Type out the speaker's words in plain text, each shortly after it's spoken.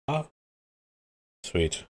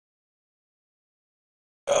Sweet.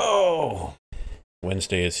 Oh,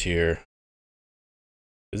 Wednesday is here.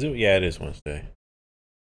 Is it? Yeah, it is Wednesday.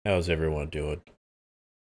 How's everyone doing?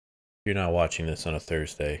 If you're not watching this on a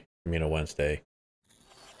Thursday, I mean a Wednesday.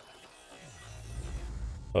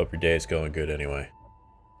 Hope your day is going good anyway.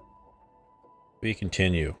 We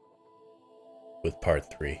continue with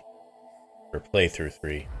part 3, or playthrough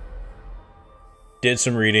 3. Did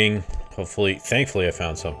some reading. Thankfully I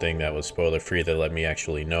found something that was spoiler free that let me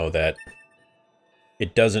actually know that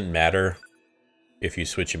it doesn't matter if you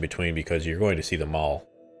switch in between because you're going to see them all.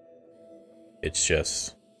 It's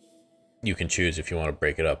just, you can choose if you want to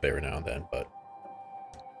break it up every now and then, but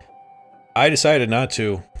I decided not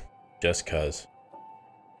to, just cause.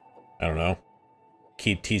 I don't know.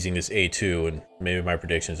 Keep teasing this A2, and maybe my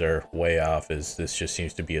predictions are way off, as this just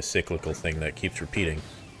seems to be a cyclical thing that keeps repeating.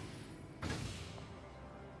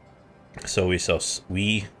 So we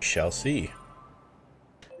shall see.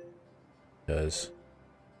 Because,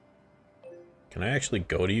 can I actually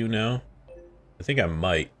go to you now? I think I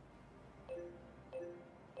might.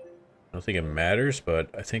 I don't think it matters, but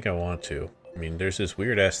I think I want to. I mean, there's this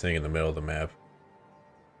weird ass thing in the middle of the map.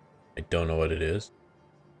 I don't know what it is.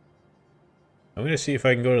 I'm gonna see if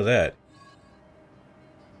I can go to that.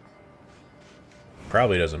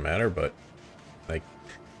 Probably doesn't matter, but like,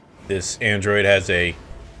 this android has a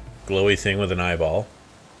glowy thing with an eyeball.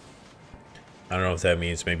 I don't know if that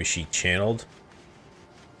means maybe she channeled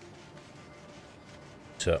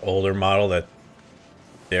to older model that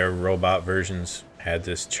their robot versions had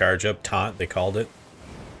this charge up taunt, they called it,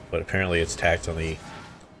 but apparently it's tacked on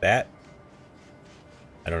that.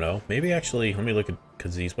 I don't know. Maybe actually, let me look at,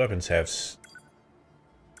 because these weapons have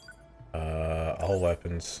all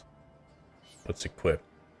weapons. What's equipped?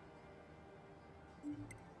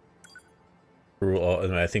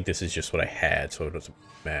 I think this is just what I had, so it doesn't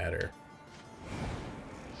matter.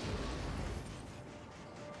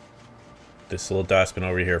 This little dot's been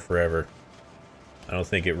over here forever. I don't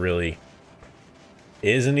think it really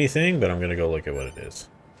is anything, but I'm gonna go look at what it is.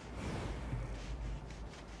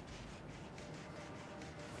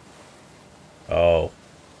 Oh.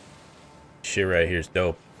 Shit right here's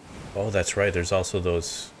dope. Oh, that's right, there's also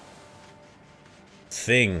those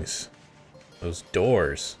things. Those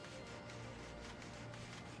doors.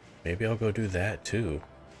 Maybe I'll go do that too.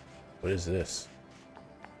 What is this?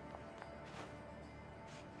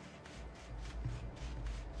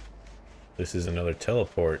 This is another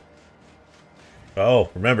teleport. Oh,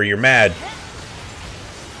 remember, you're mad.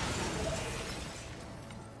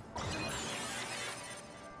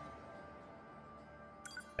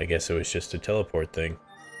 I guess it was just a teleport thing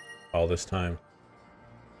all this time.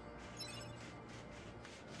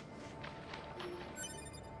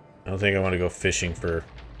 I don't think I want to go fishing for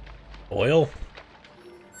oil.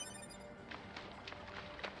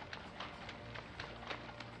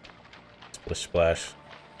 Splish splash.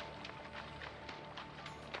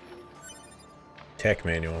 Tech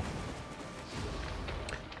manual.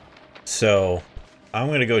 So, I'm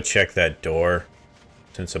gonna go check that door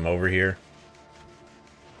since I'm over here.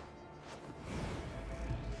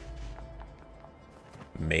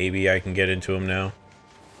 Maybe I can get into him now.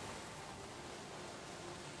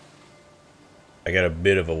 I got a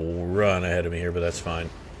bit of a run ahead of me here, but that's fine.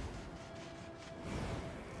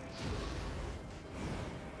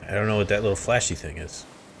 I don't know what that little flashy thing is.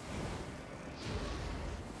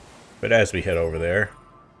 But as we head over there,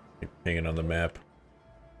 hanging on the map,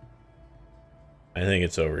 I think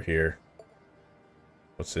it's over here.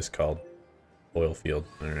 What's this called? Oil field.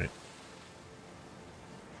 Alright.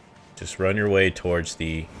 Just run your way towards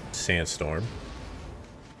the sandstorm.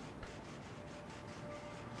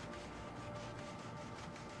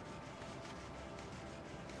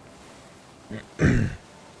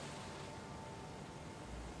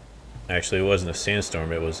 Actually, it wasn't a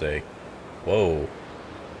sandstorm, it was a... Whoa.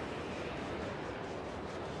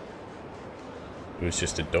 It was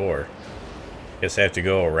just a door. Guess I have to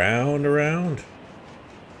go around?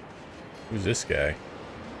 Who's this guy?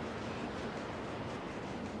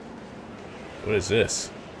 What is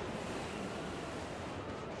this?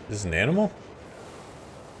 Is this an animal?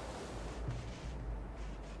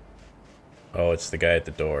 Oh, it's the guy at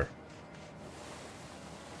the door.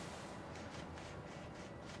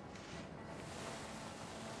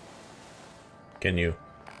 Can you?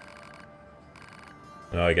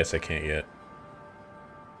 No, I guess I can't yet.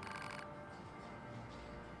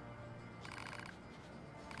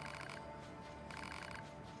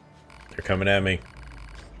 They're coming at me.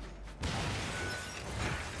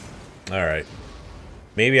 Alright.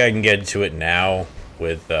 Maybe I can get to it now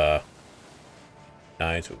with,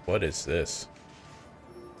 nines. What is this?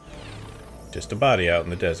 Just a body out in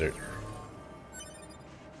the desert.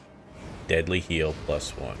 Deadly heal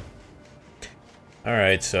 +1.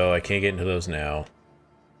 Alright, so I can't get into those now.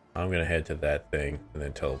 I'm gonna head to that thing and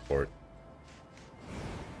then teleport.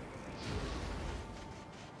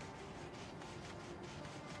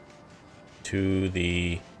 To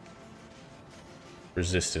the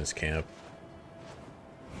resistance camp.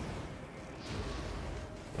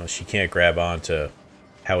 Well, she can't grab onto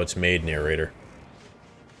how it's made, narrator.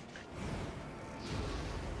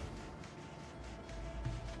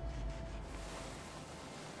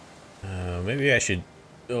 Maybe I should...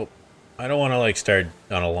 Oh, I don't want to, like, start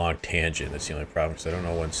on a long tangent. That's the only problem, because I don't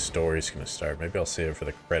know when story's going to start. Maybe I'll save it for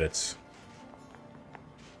the credits.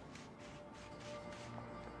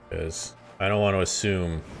 Because I don't want to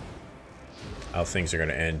assume how things are going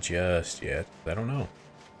to end just yet. I don't know.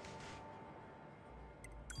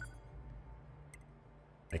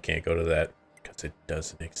 I can't go to that, because it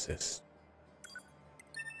doesn't exist.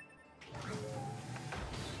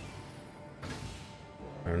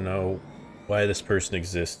 I don't know why this person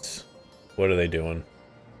exists. What are they doing?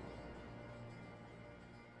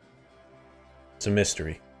 It's a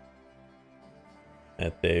mystery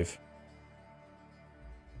that they've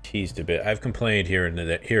teased a bit. I've complained here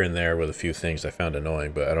and there with a few things I found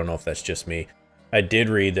annoying, but I don't know if that's just me. I did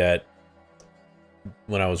read that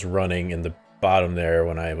when I was running in the bottom there,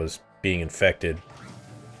 when I was being infected,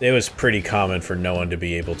 it was pretty common for no one to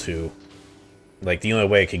be able to... Like, the only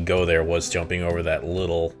way I could go there was jumping over that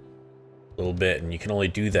little bit, and you can only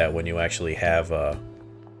do that when you actually have the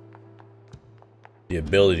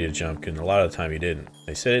ability to jump, and a lot of the time you didn't.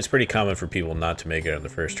 They said it's pretty common for people not to make it on the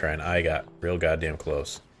first try, and I got real goddamn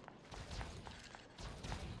close.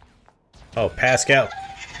 Oh, Pascal!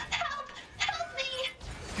 Help! Help me!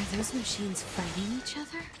 Are those machines fighting each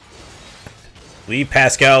other? Leave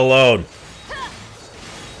Pascal alone!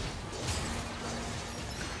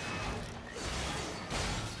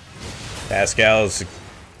 Pascal is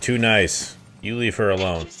too nice. You leave her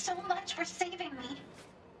alone. Thank you so much for saving me.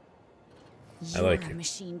 I like You're you. a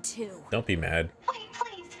machine too. Don't be mad. Wait,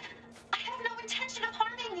 please. I have no intention of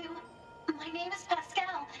harming you. My name is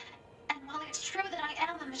Pascal, and while it's true that I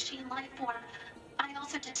am a machine life form, I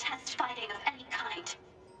also detest fighting of any kind.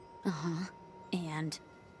 Uh-huh. And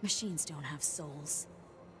machines don't have souls.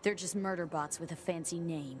 They're just murder bots with a fancy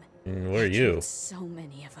name. Where are you? Killed so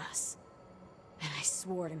many of us. And I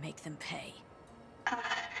swore to make them pay.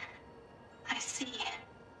 I see.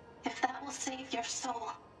 If that will save your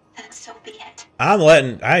soul, then so be it.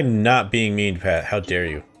 I'm not being mean, Pat. How dare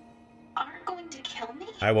you? Aren't going to kill me?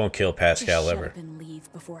 I won't kill Pascal Just ever. shut up and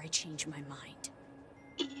leave before I change my mind.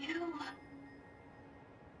 You...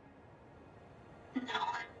 No.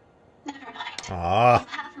 Never mind. Aww. You'll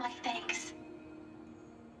have my thanks.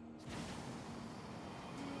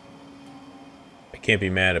 I can't be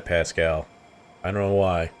mad at Pascal. I don't know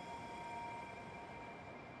why.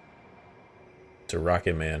 It's a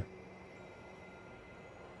Rocket Man.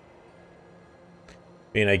 I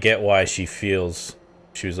mean, I get why she feels...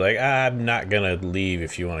 She was like, I'm not gonna leave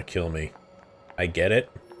if you want to kill me. I get it.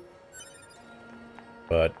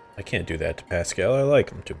 But I can't do that to Pascal. I like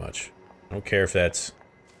him too much. I don't care if that's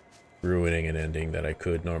ruining an ending that I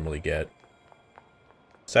could normally get.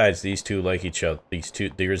 Besides, these two like each other.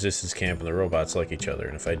 The Resistance Camp and the robots like each other.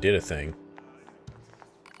 And if I did a thing...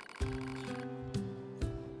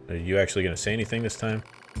 Are you actually going to say anything this time?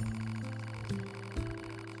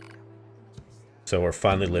 So we're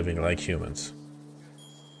finally living like humans.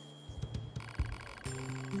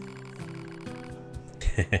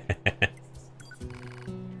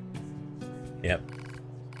 Yep.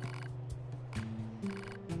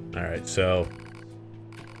 Alright, so...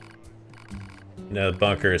 Now the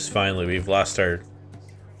bunker is finally... We've lost our...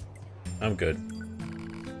 I'm good.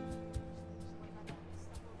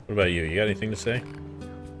 What about you? You got anything to say?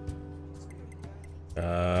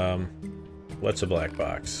 What's a black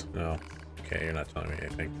box? No. Okay, you're not telling me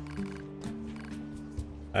anything.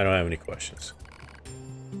 I don't have any questions.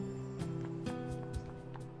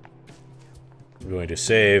 I'm going to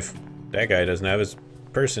save. That guy doesn't have his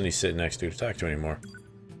person he's sitting next to talk to anymore.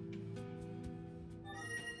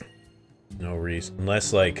 No reason.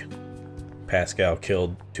 Unless, like, Pascal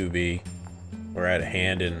killed 2B or had a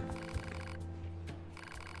hand in...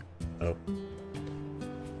 Oh.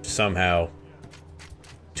 Somehow...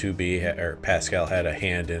 2B or Pascal had a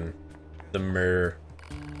hand in the murder.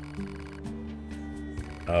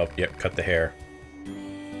 Oh, yep, cut the hair.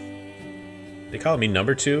 They call me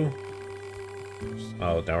number 2?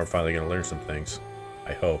 Oh, now we're finally gonna learn some things.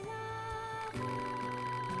 I hope.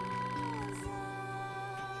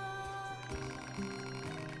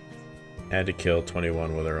 Had to kill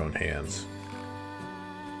 21 with her own hands.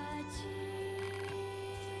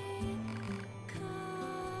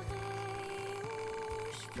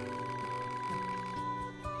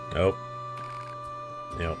 Nope.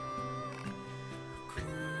 Yep.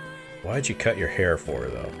 Why'd you cut your hair for,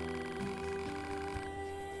 though?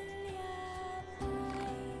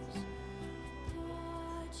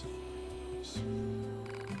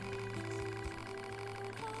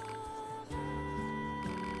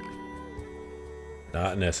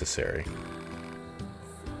 Not necessary.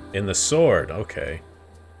 In the sword, okay.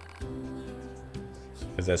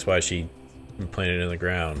 Because that's why she planted it in the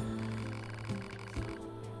ground.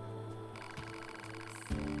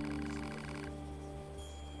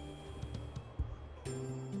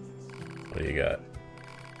 What do you got?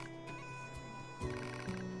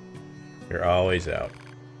 You're always out.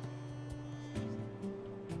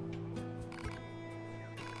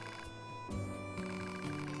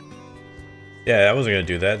 Yeah, I wasn't gonna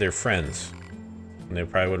do that. They're friends. And they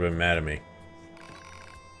probably would have been mad at me.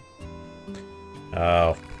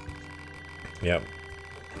 Oh. Yep.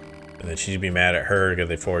 And then she'd be mad at her because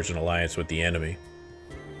they forged an alliance with the enemy.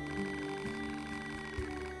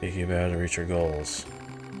 Thinking about how to reach her goals.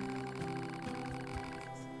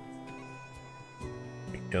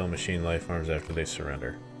 We kill machine life forms after they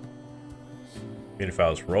surrender. Even if I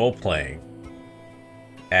was role-playing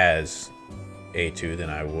as A2, then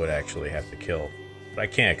I would actually have to kill. But I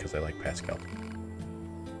can't because I like Pascal.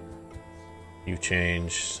 You've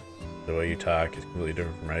changed. The way you talk is completely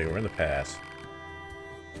different from how you were in the past.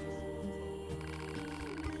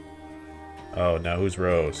 Oh, now who's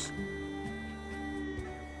Rose?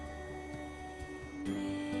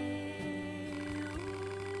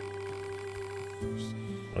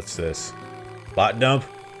 What's this? Bot dump?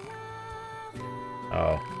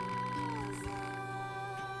 Oh.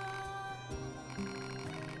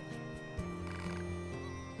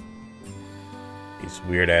 These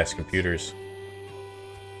weird-ass computers.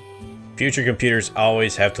 Future computers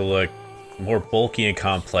always have to look more bulky and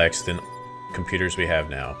complex than computers we have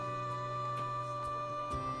now.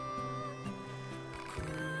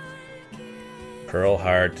 Pearl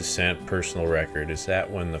Hard Descent personal record. Is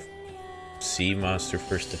that when the sea monster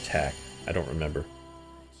first attacked? I don't remember.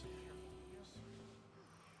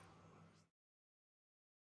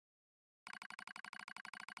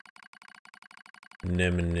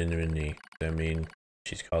 Nimini. I mean,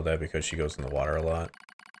 she's called that because she goes in the water a lot.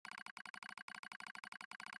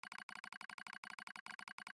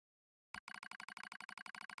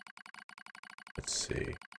 Let's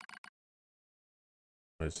see.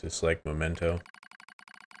 What is this, like Memento?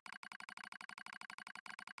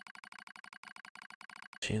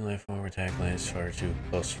 Machine life form attack lands far too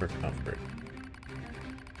close for comfort.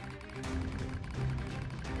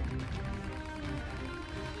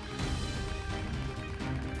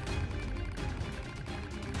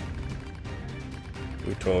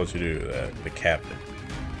 Who told you to do that? The captain.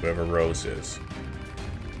 Whoever Rose is.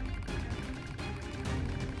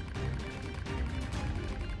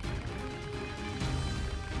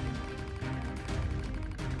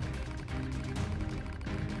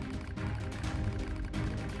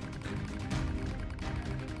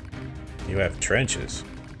 You have trenches.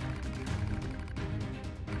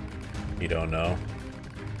 You don't know?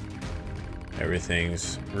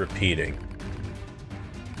 Everything's repeating.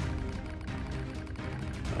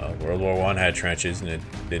 World War I had trenches, and it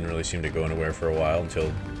didn't really seem to go anywhere for a while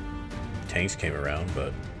until tanks came around,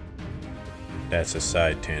 but that's a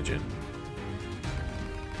side tangent.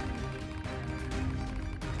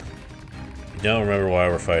 You don't remember why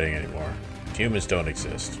we're fighting anymore. Humans don't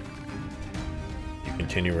exist. You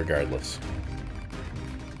continue regardless.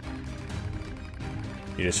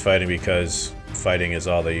 You're just fighting because fighting is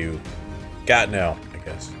all that you got now, I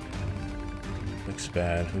guess. Looks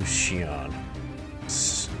bad. Who's Shion?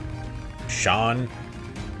 Sean?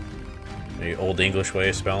 The old English way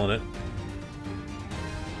of spelling it.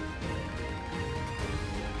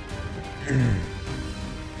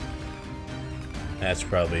 That's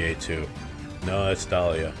probably A2. No, that's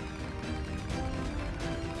Dahlia.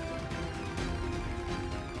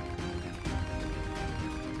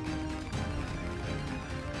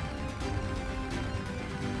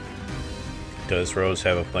 Does Rose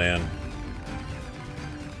have a plan?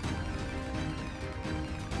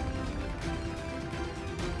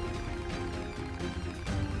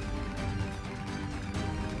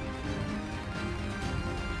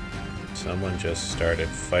 Someone just started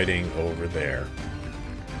fighting over there.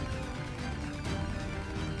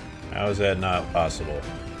 How is that not possible?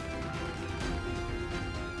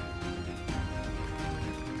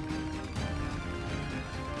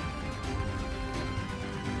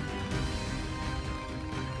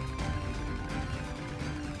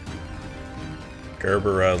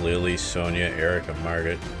 Gerbera, Lily, Sonia, Erica,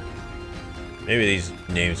 Margaret. Maybe these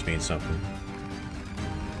names mean something.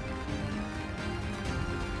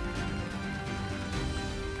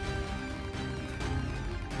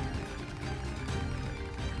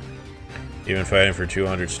 You've been fighting for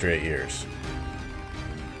 200 straight years.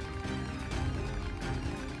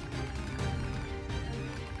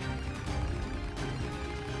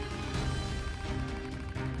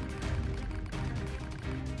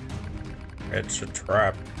 It's a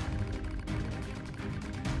trap.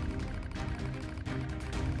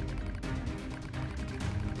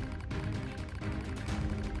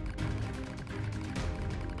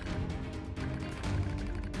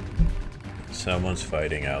 Someone's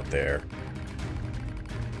fighting out there.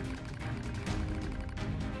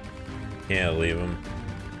 Can't leave him.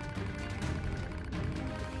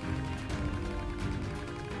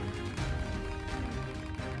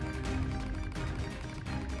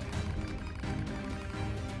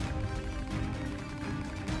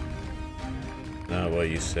 Not what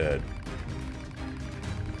you said.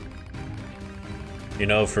 You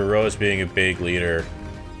know, for Rose being a big leader,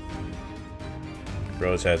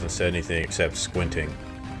 Rose hasn't said anything except squinting.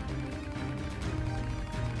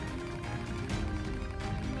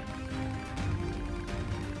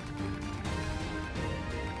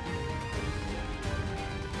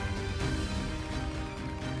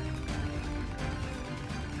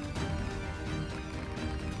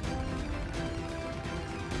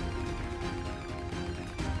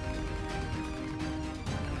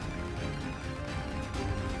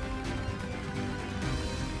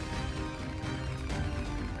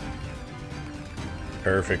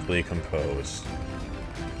 Perfectly composed.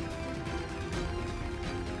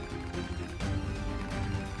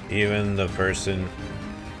 Even the person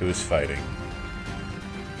who's fighting.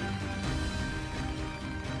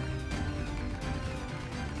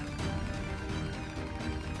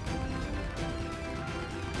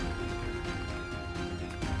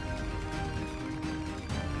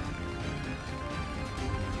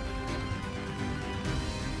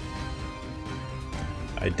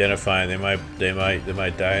 Identifying, they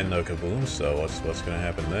might die in the kaboom, so what's gonna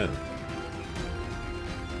happen then?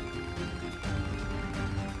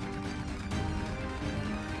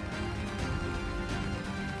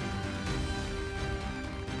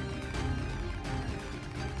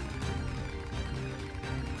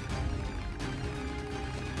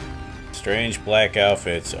 Strange black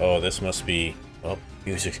outfits. Oh, this must be... Oh,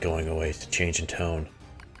 music's going away. It's a change in tone.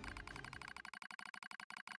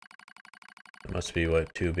 It must be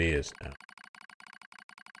what 2B is now.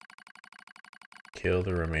 Kill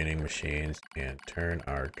the remaining machines and turn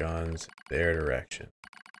our guns their direction.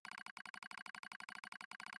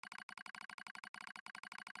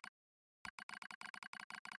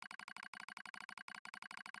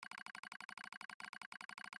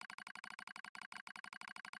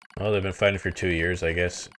 Well, they've been fighting for 2 years, I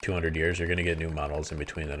guess. 200 years. You're gonna get new models in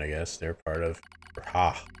between then, I guess. They're part of... or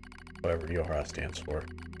HA. Whatever YOHA stands for.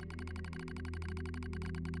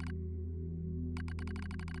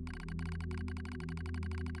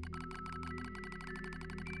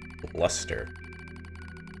 Luster.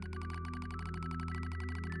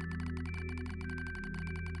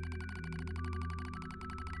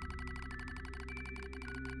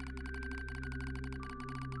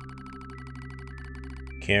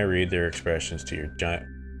 Can't read their expressions to your giant...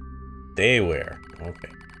 They wear. Okay.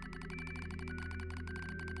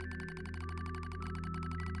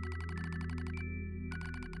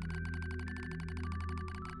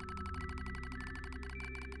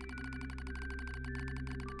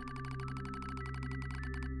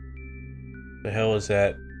 The hell is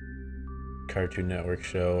that Cartoon Network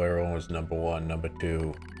show? Everyone was number 1, number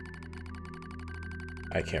 2.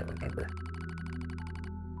 I can't remember.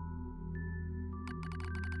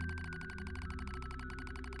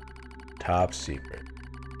 Top secret.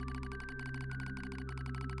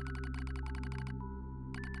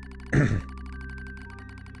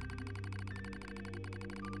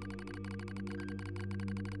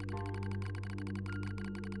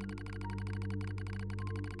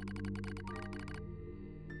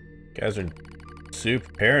 Guys are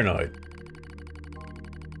super paranoid.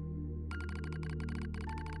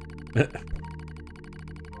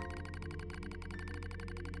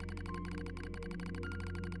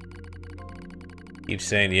 Keep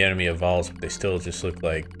saying the enemy evolves, but they still just look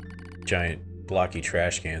like giant blocky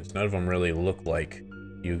trash cans. None of them really look like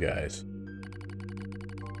you guys.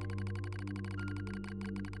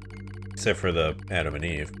 Except for the Adam and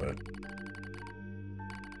Eve, but...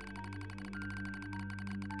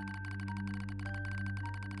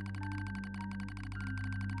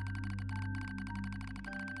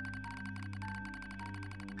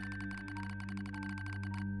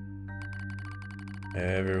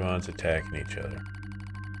 Everyone's attacking each other.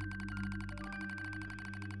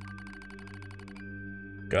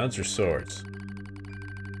 Guns or swords?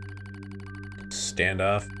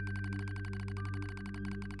 Standoff?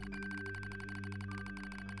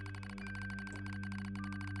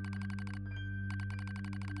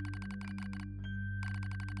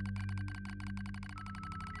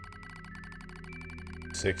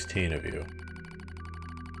 16 of you.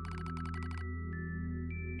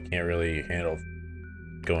 You can't really handle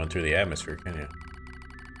going through the atmosphere, can you?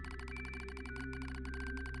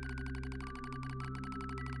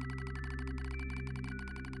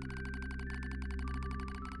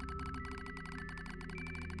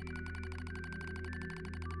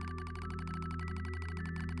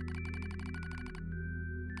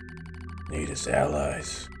 Need us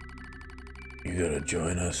allies. You gonna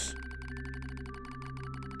join us?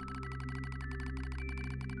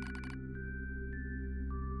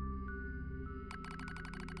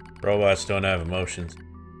 Robots don't have emotions.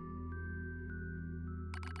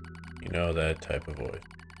 You know that type of voice.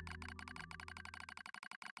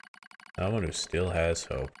 Someone who still has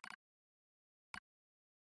hope.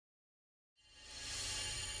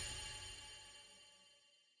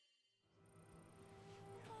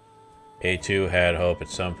 A2 had hope at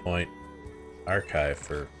some point. Archive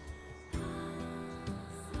for...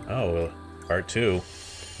 Oh, well, part 2.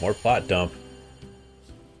 More plot dump.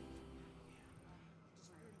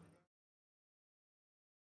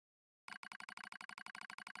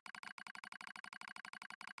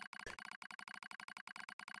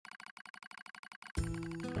 I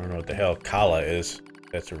don't know what the hell Kala is.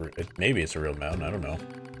 That's a... Maybe it's a real mountain, I don't know.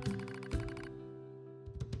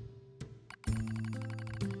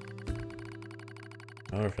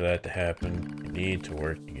 In order for that to happen, we need to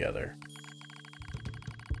work together.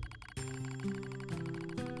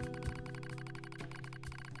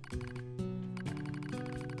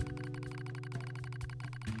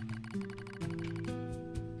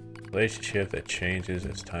 Relationship that changes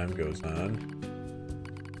as time goes on.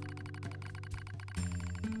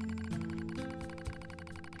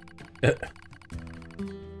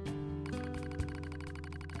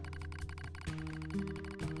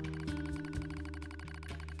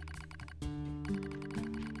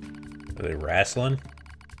 Are they wrestling?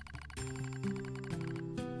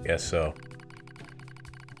 Guess so.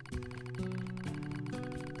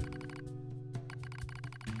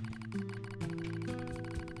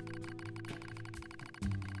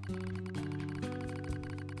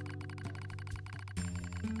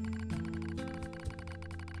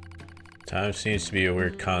 Time seems to be a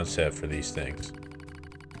weird concept for these things.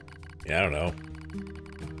 Yeah, I don't know.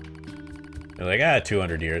 They're like,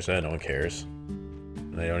 200 years, no one cares.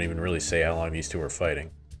 And they don't even really say how long these two are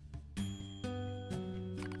fighting.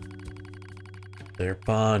 They're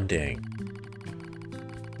bonding.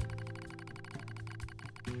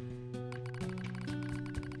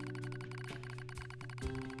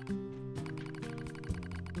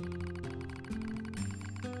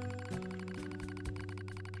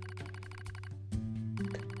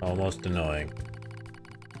 Almost annoying.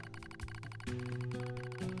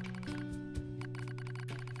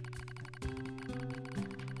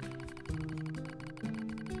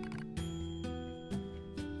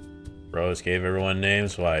 Rose gave everyone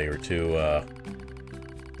names. Why? You were too,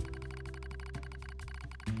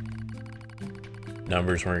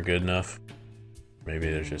 numbers weren't good enough? Maybe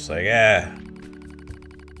they're just like, I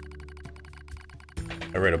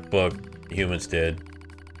read a book, humans did.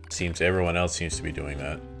 Seems everyone else seems to be doing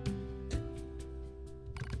that.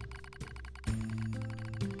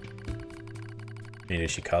 I mean,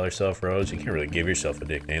 did she call herself Rose? You can't really give yourself a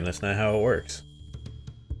nickname. That's not how it works.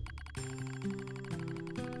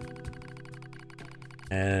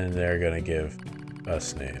 And they're gonna give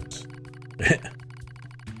us names.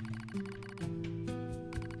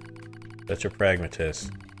 Such a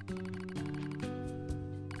pragmatist.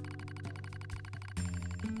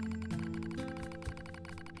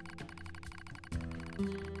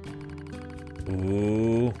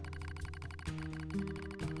 Ooh.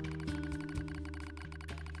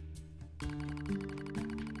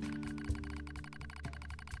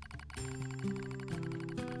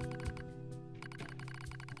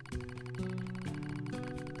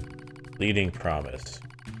 Leading promise.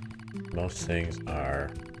 Most things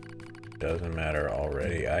are. Doesn't matter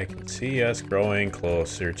already. I can see us growing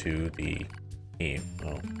closer to the team.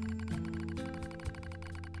 Oh.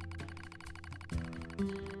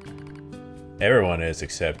 Everyone is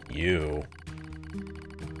except you.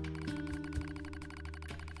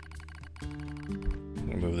 I'm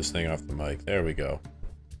gonna move this thing off the mic. There we go.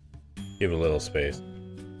 Give it a little space.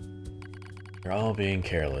 You're all being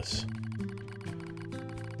careless.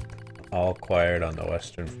 All quiet on the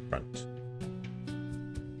Western Front.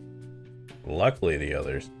 Luckily, the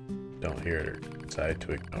others don't hear it or decide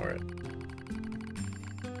to ignore it.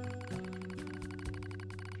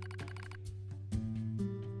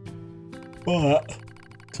 But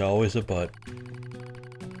it's always a but.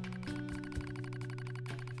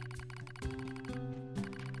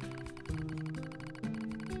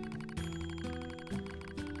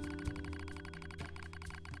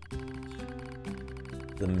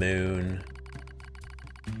 The moon.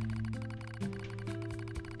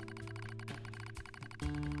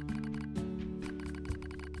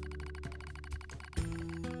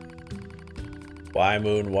 Why,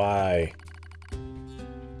 moon, why?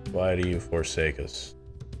 Why do you forsake us?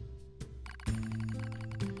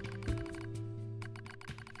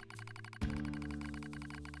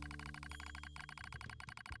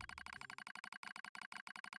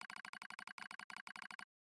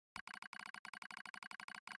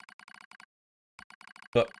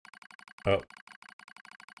 Oh. Oh.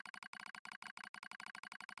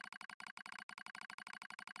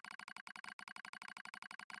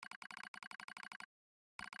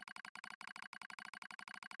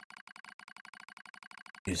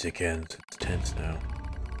 Music ends. It's tense now.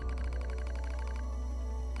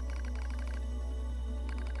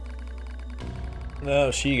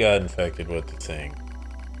 No, she got infected with the thing.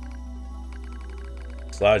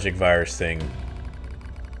 This logic virus thing.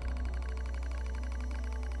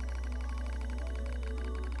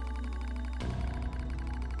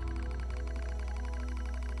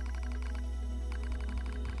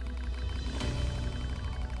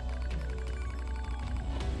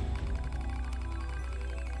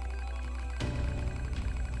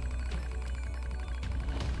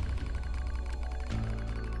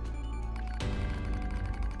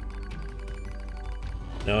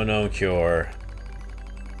 No known cure.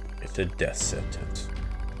 It's a death sentence.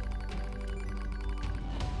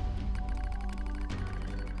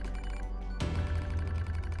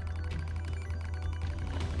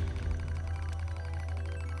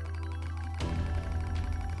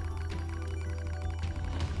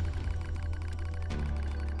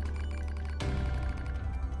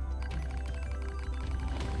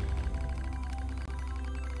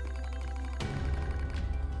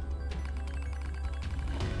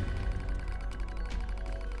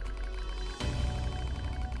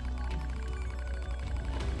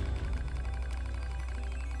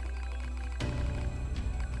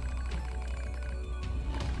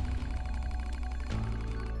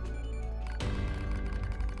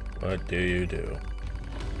 What do you do?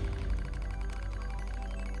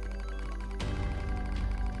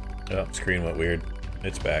 Oh, screen went weird.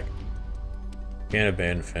 It's back. Can't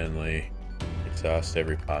abandon Finley. Exhaust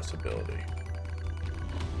every possibility.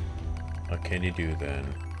 What can you do then?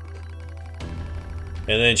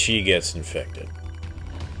 And then she gets infected.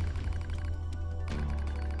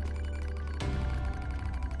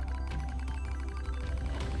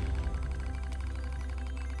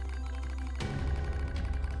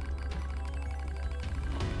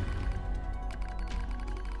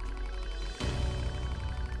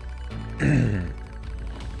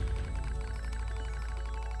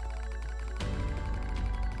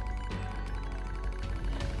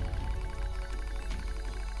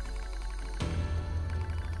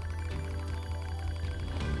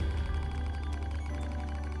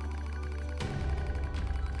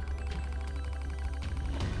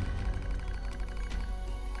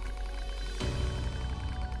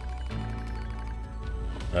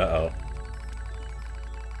 Uh-oh.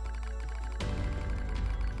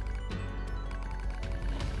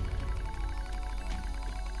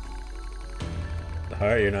 The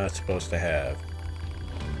heart you're not supposed to have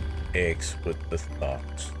aches with the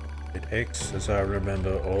thoughts. It aches as I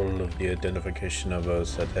remember all of the identification of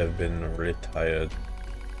us that have been retired.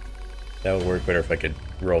 That would work better if I could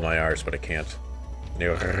roll my R's, but I can't.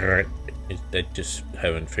 I just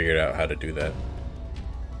haven't figured out how to do that.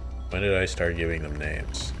 When did I start giving them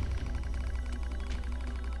names?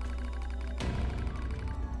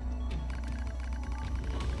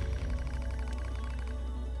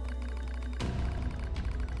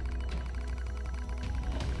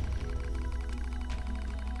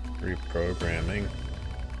 Reprogramming.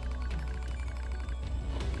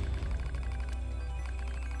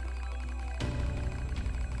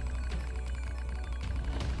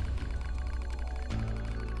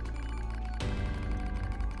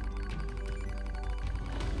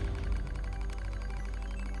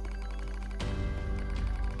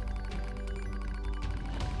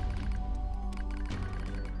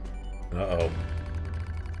 Uh-oh.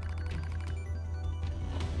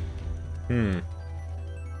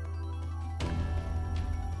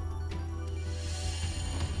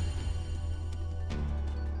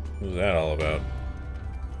 What's that all about?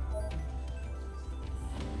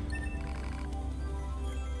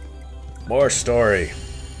 More story.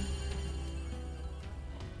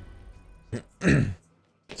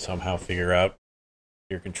 Somehow figure out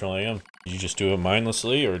you're controlling them. Did you just do it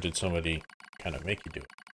mindlessly, or did somebody kind of make you do it?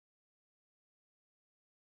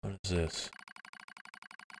 What is this?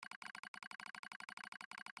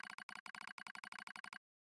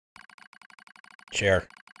 Chair.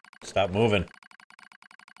 Stop moving.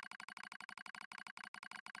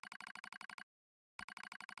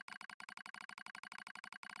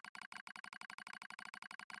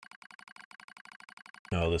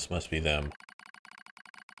 No, this must be them.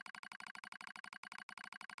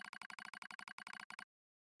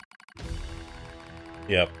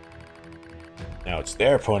 Yep. Now it's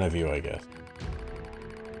their point of view, I guess.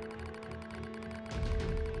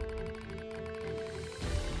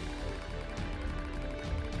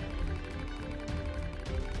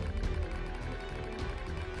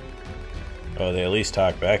 Oh, they at least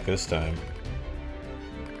talk back this time.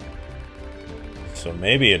 So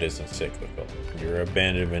maybe it isn't cyclical. Your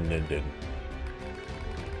abandonment didn't.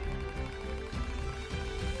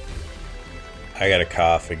 I gotta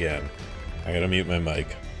cough again. I gotta mute my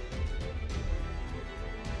mic.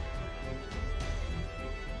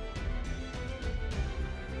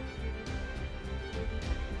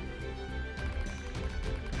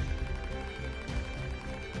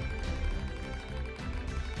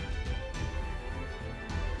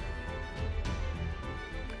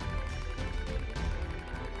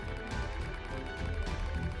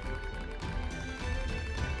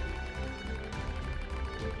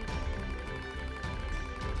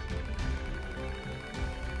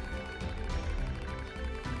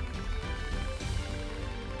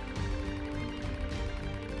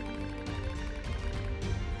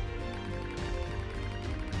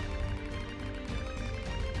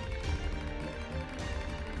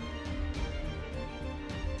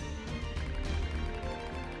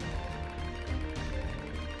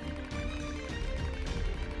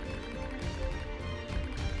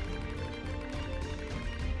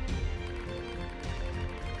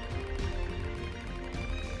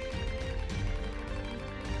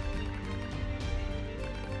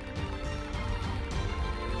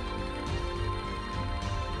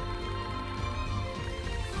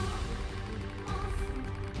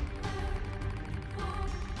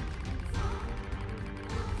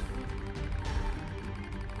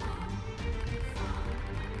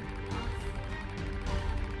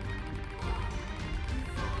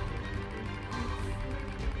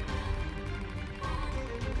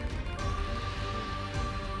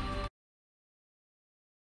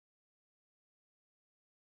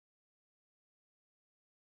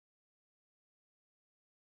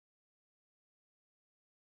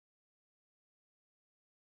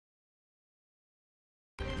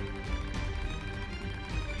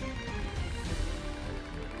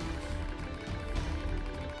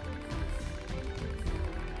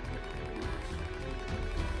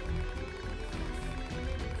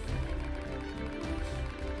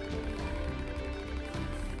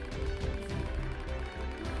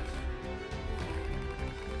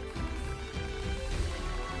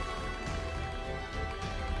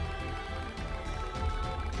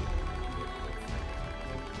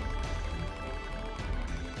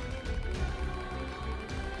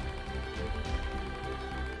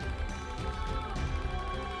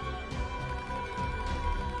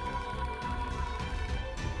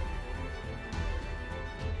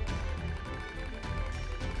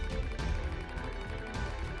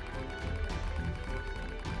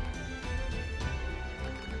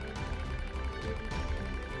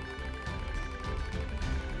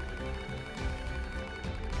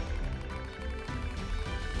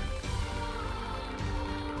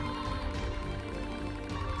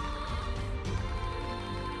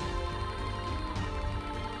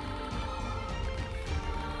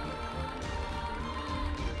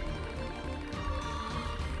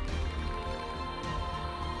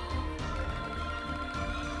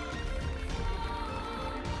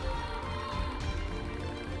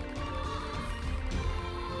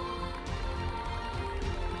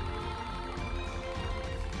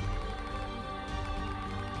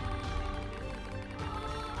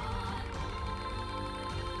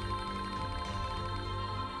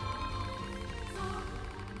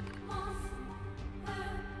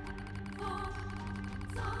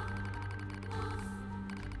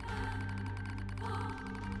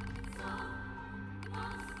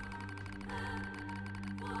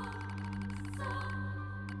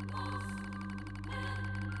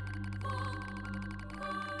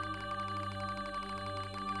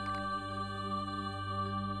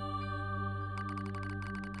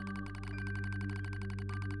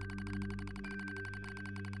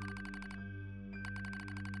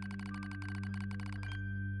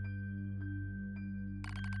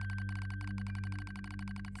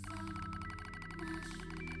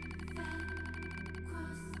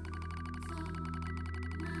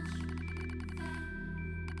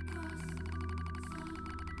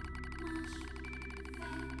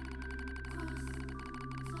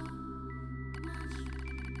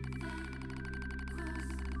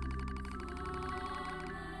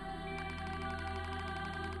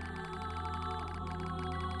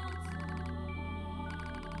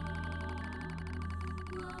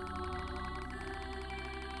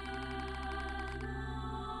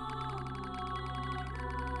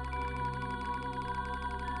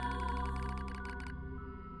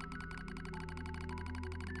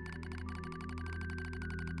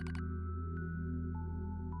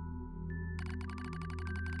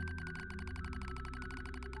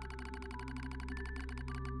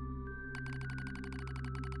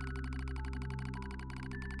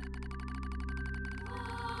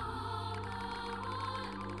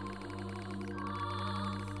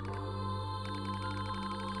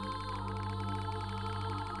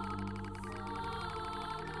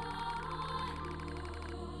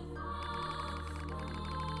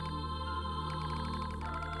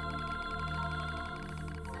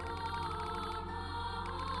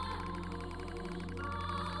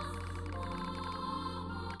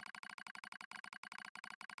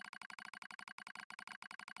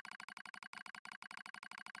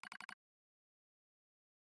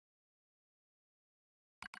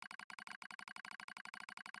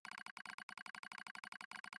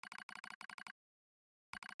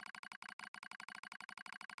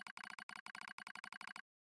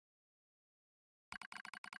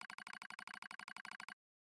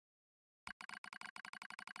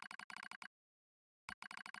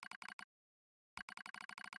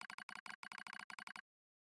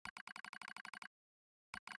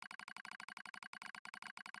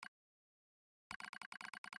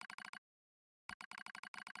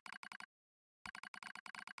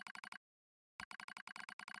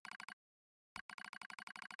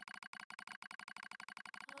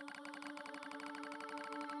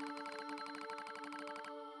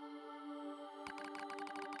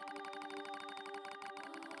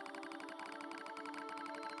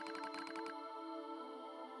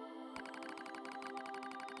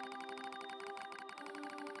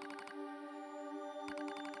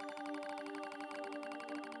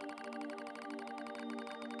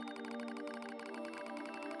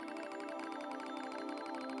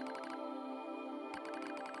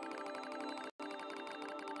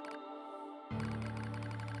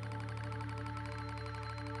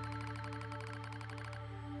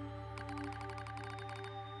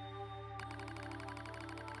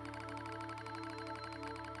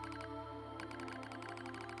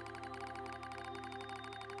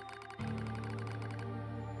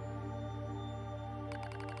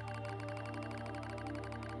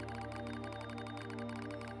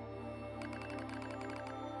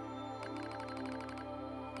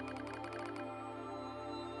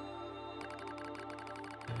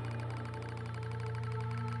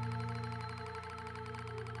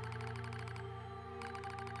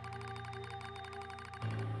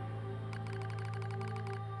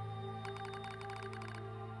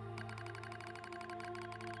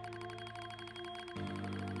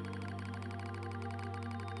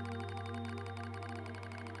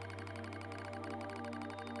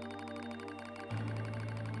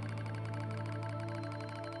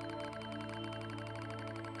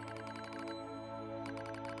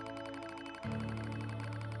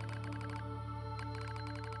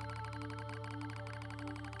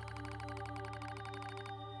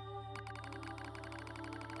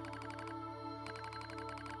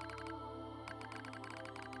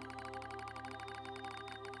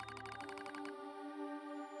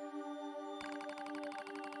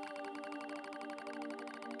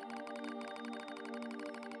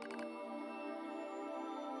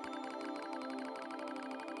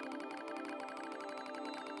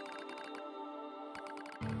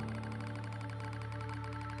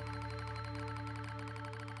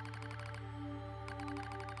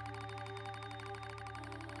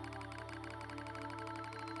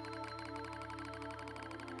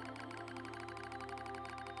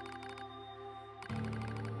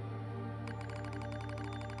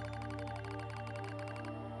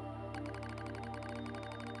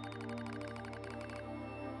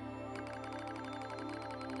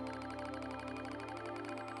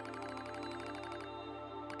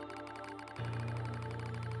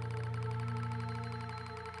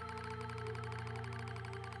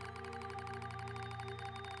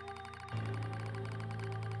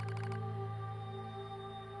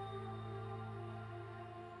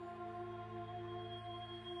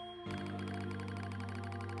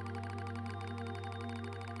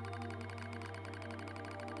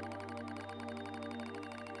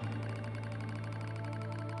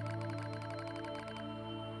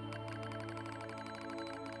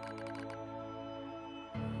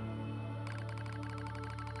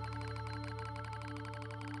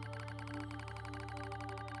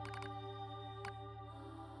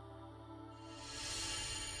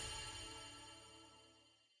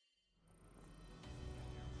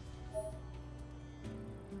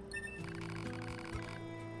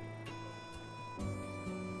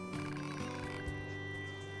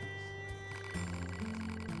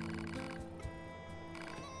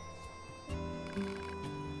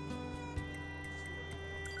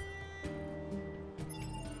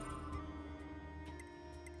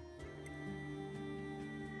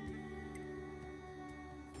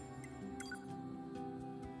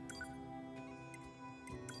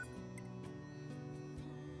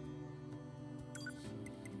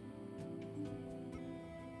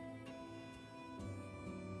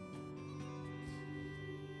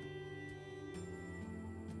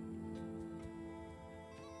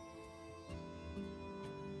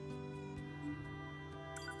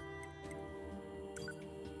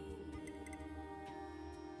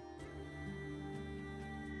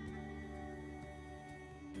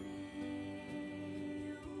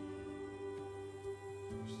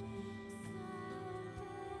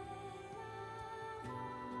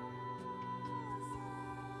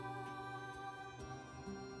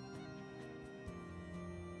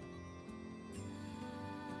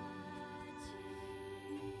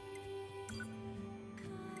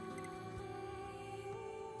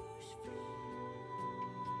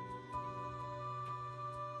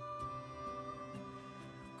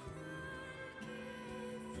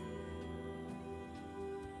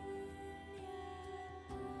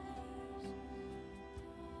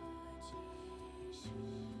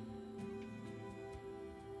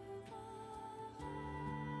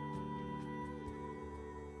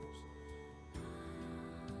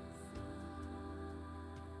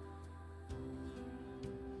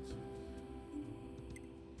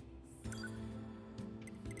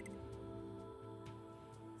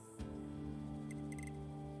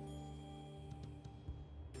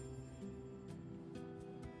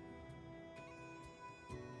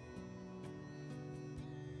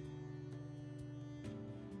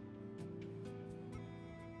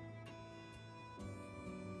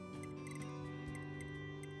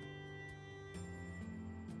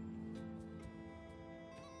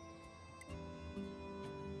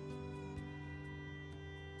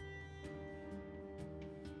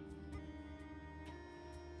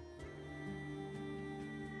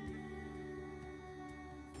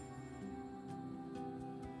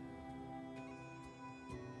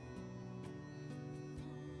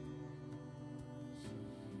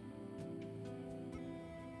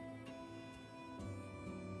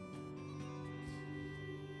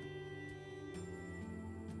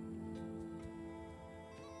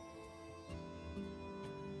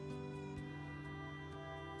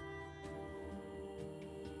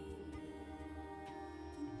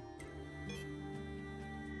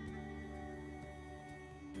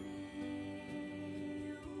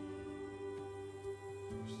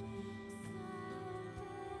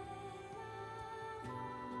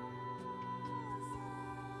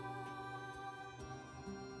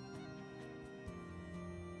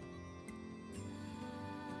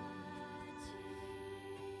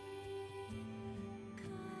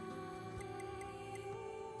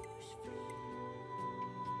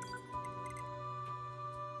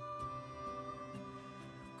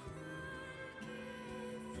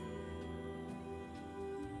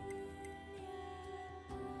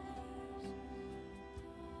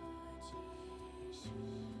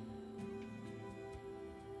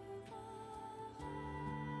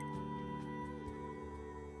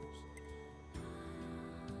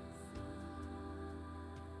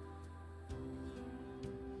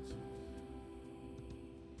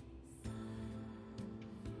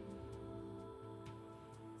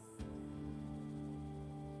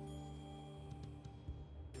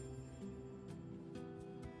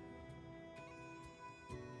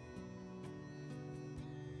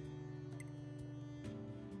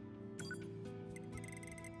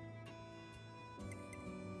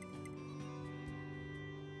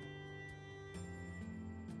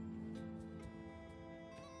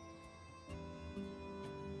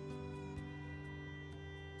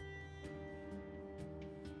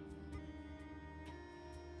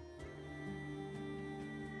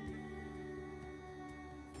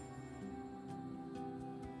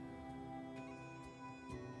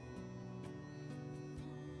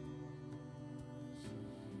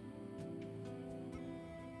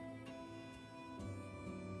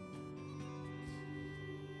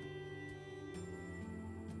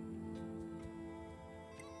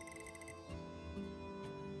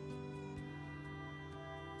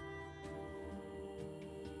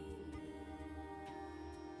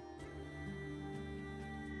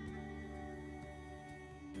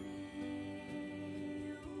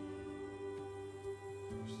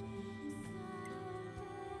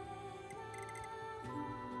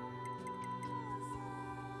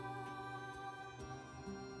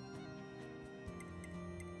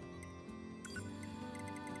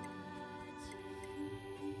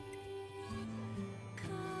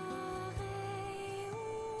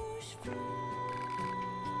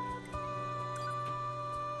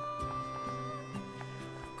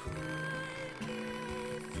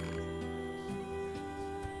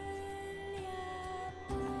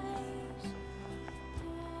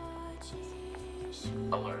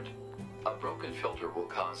 Alert. A broken filter will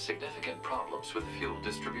cause significant problems with fuel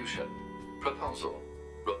distribution. Proposal.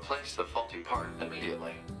 Replace the faulty part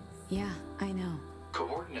immediately. Yeah, I know.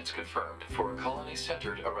 Coordinates confirmed for a colony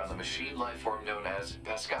centered around the machine lifeform known as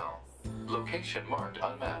Pascal. Location marked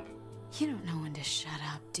on map. You don't know when to shut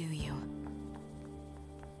up, do you?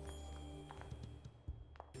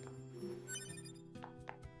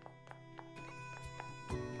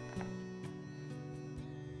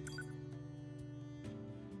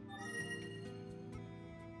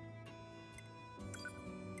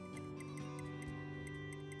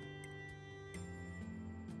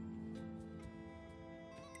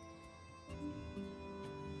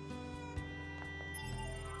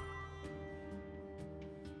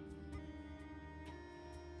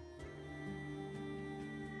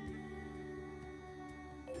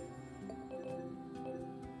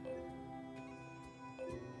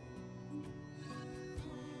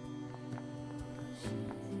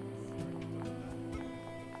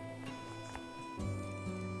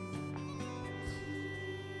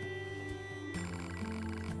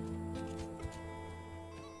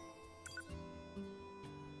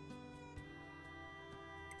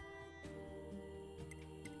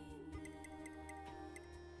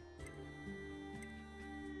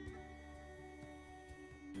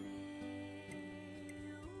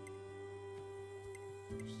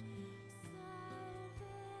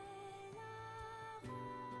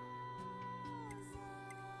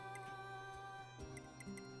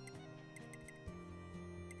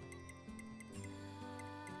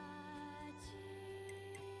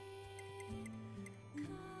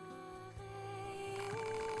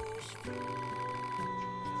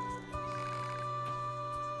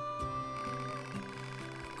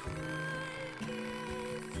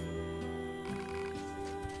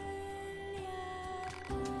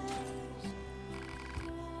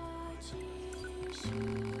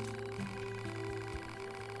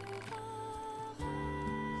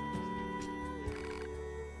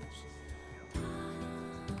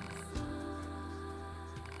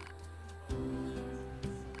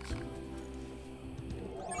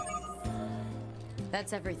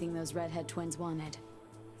 That's everything those redhead twins wanted.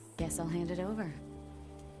 Guess I'll hand it over.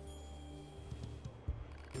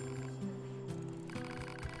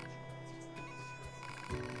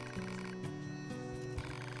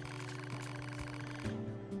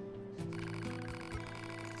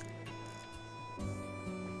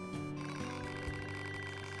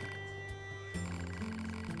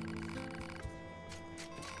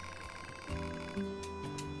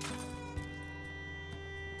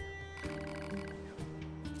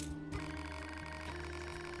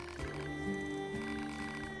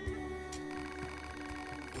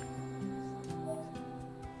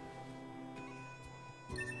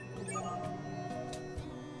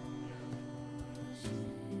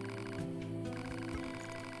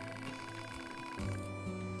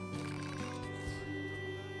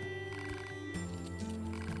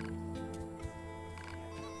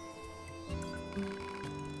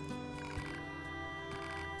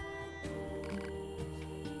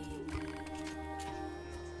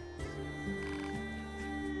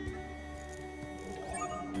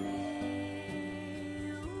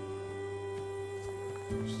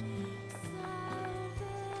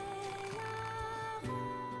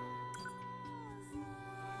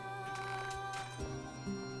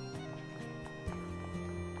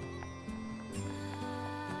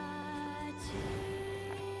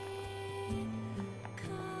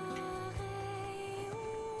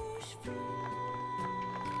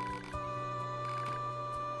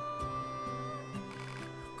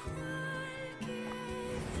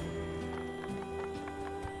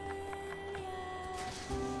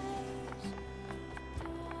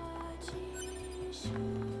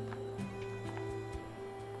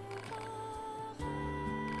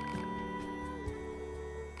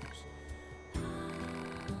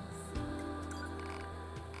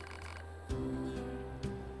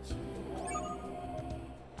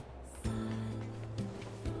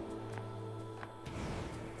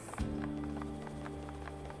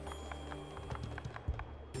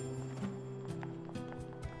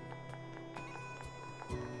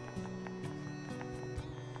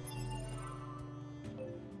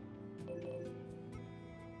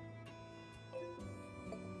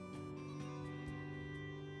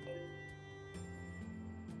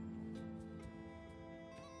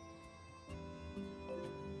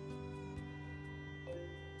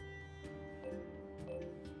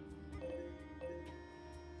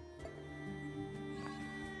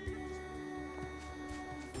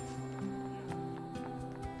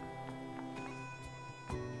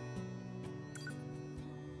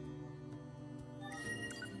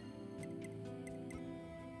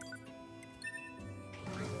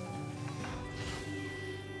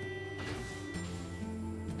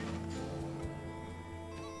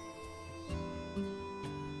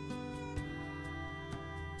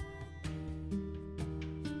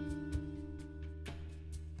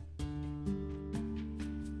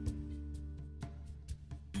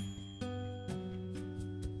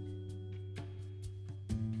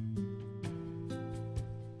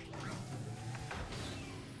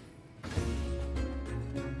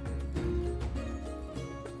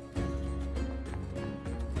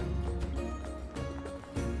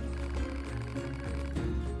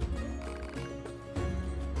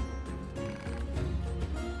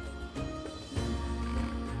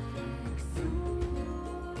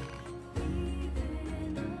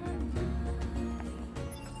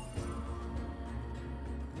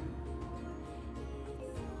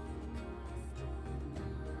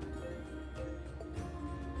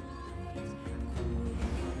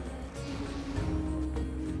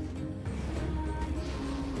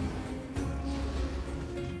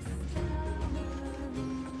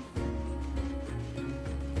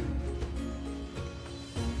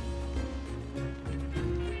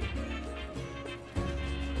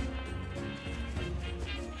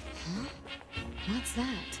 What's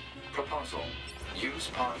that? Proposal. Use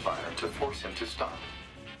pod fire to force him to stop.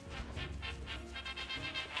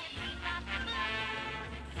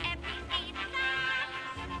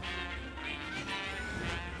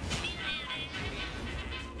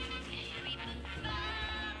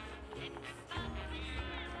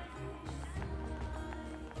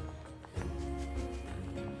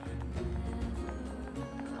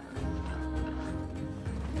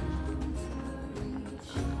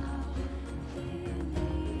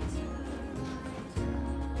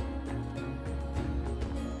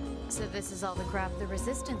 So this is all the crap the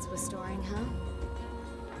Resistance was storing, huh?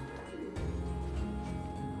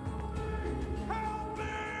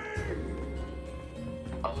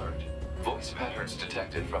 Alert. Voice patterns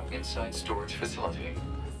detected from inside storage facility.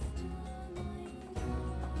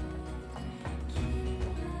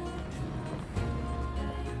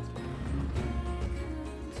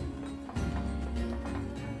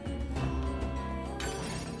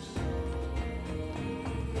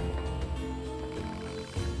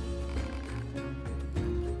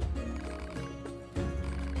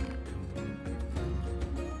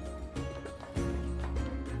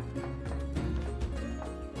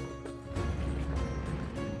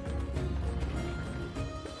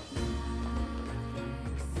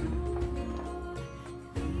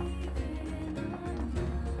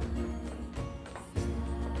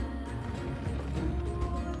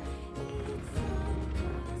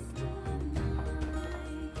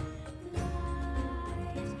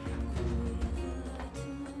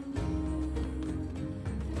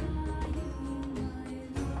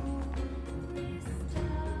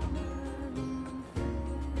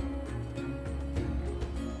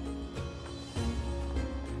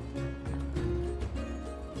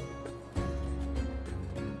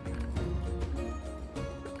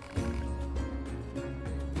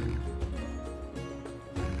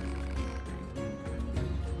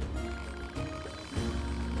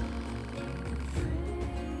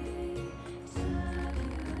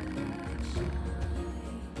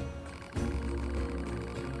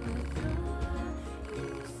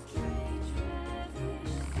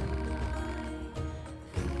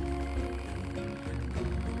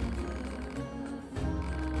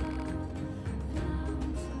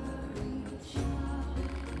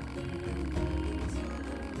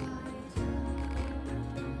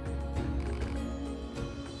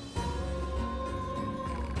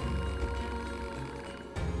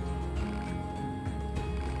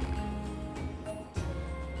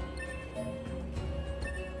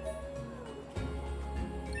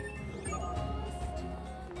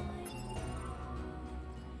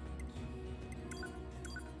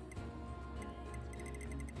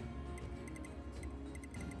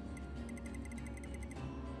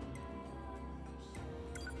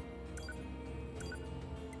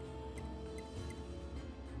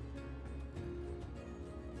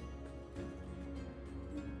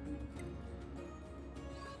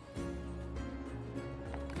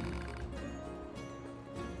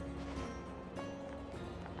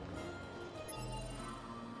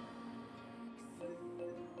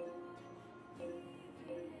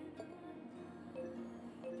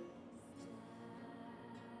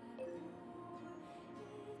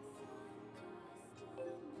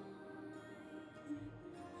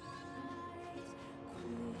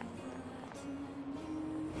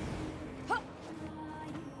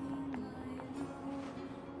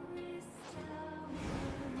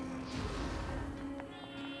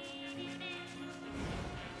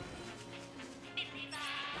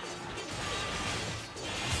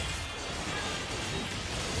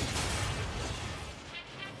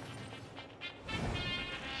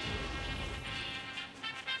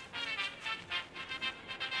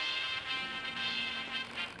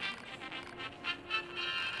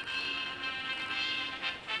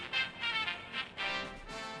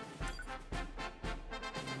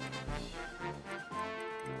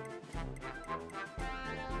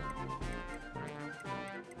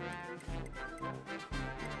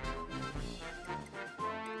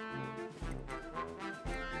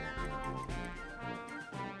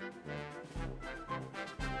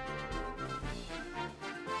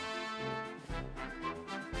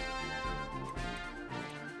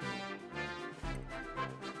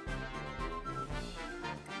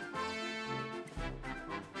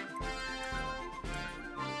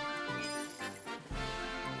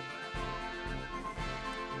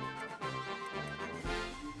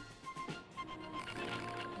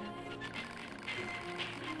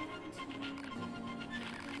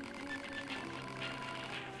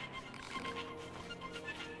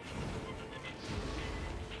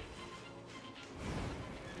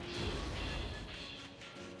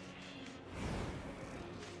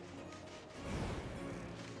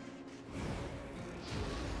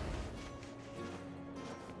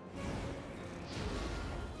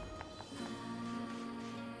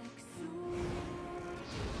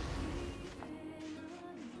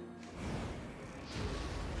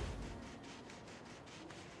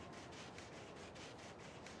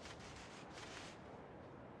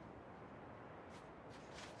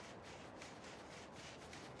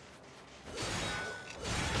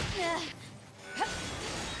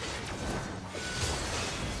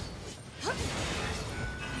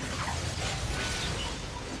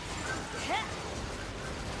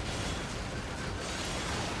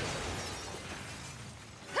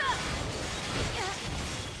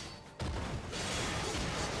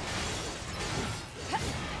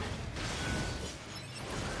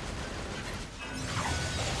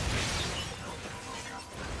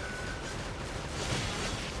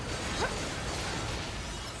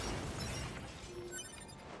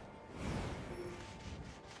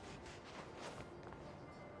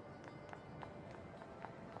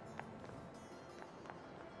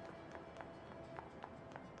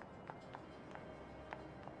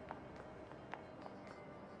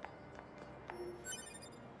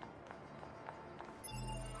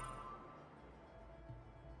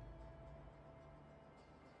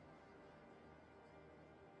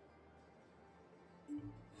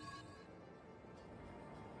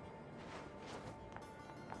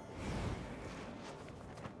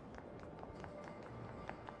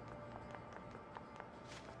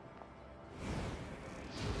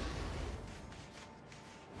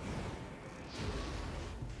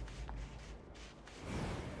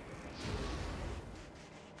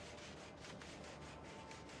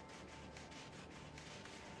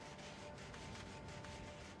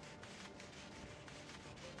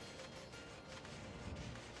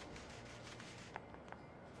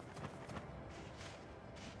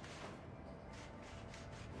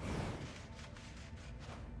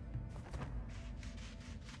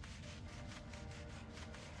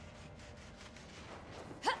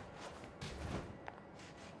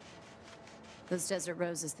 Those desert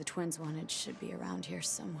roses the twins wanted should be around here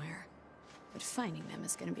somewhere. But finding them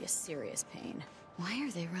is gonna be a serious pain. Why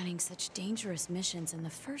are they running such dangerous missions in the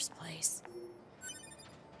first place?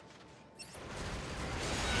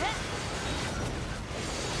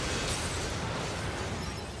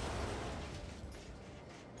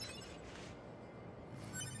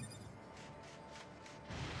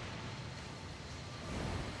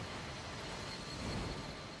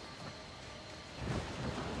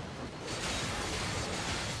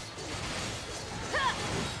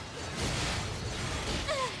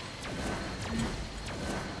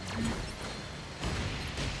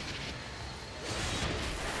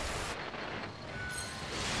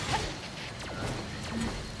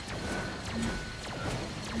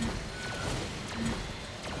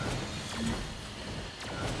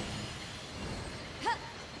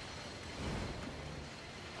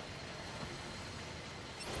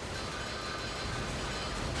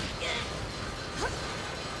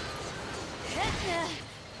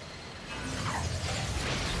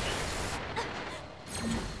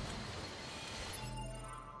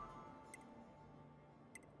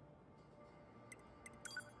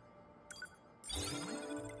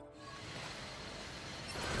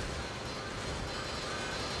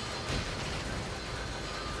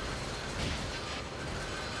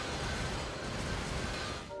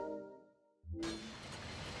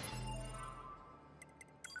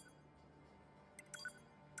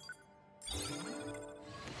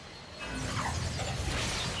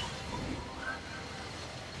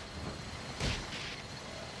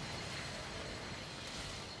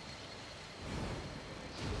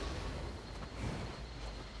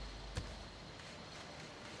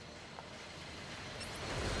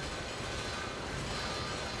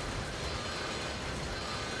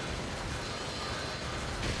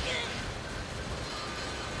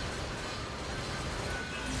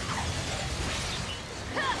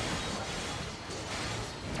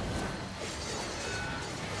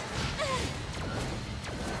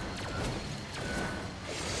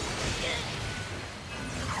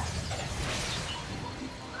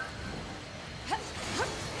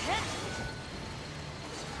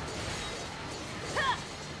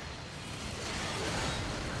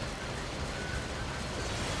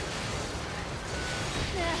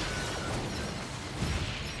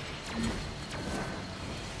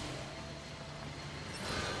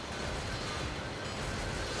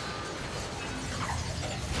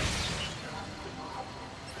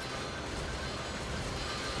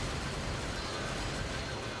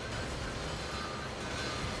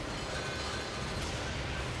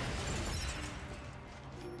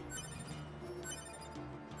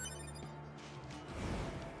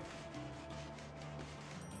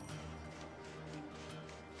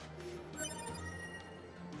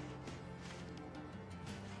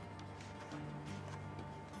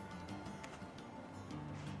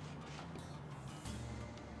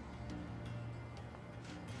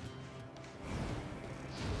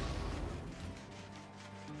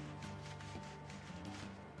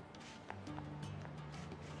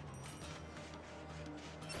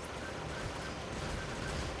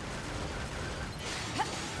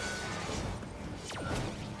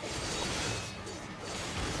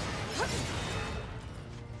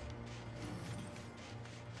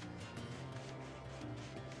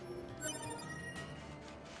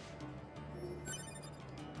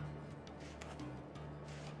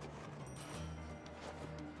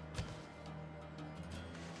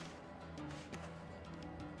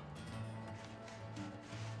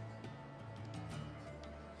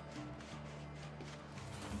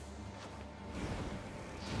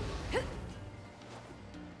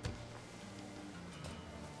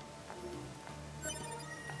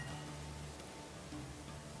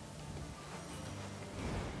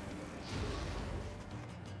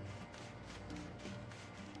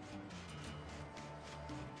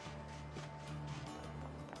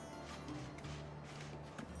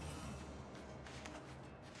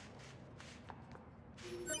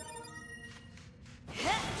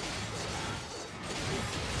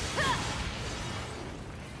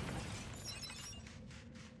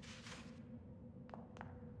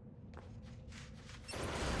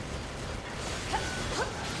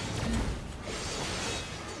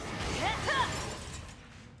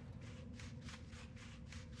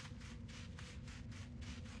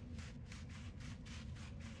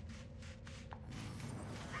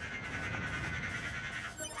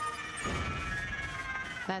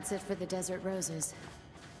 That's it for the desert roses.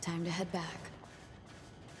 Time to head back.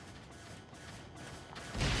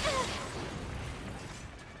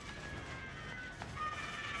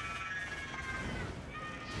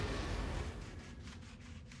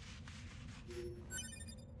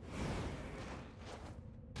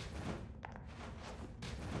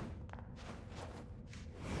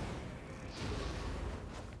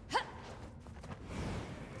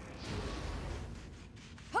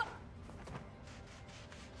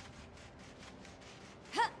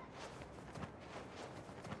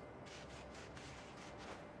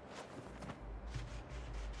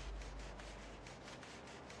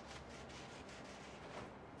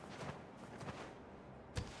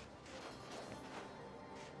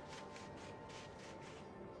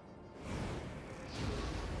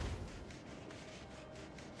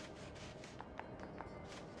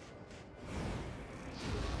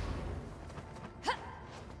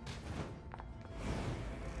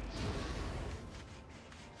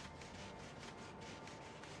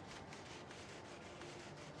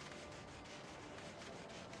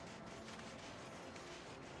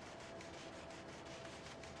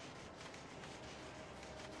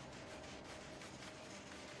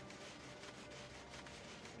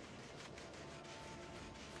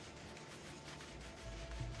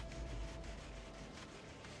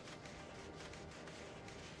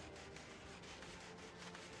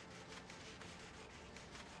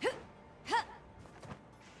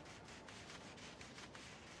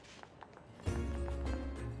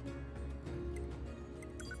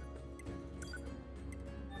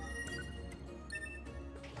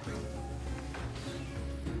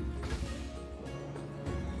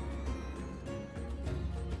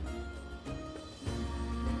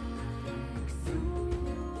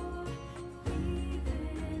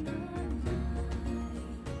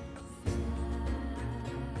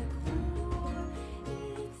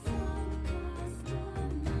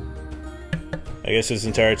 I guess this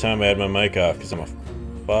entire time I had my mic off because I'm a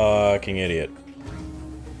fucking idiot.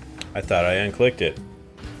 I thought I unclicked it.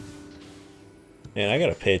 Man, I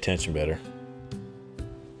gotta pay attention better.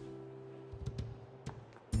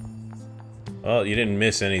 Well, you didn't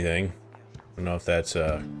miss anything. I don't know if that's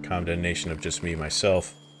a condemnation of just me,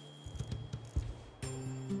 myself.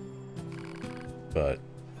 But,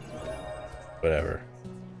 whatever.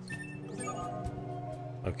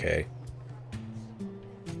 Okay.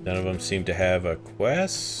 None of them seem to have a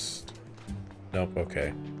quest? Nope,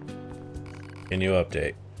 okay. Can you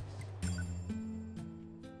update?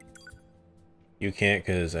 You can't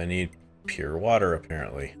because I need pure water,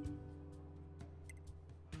 apparently.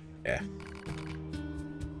 Yeah.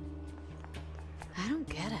 I don't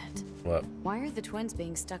get it. What? Why are the twins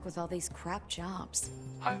being stuck with all these crap jobs?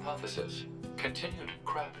 Hypothesis. Continued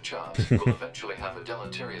crap jobs will eventually have a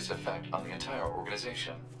deleterious effect on the entire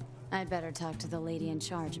organization. I'd better talk to the lady in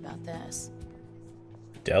charge about this.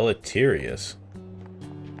 Deleterious?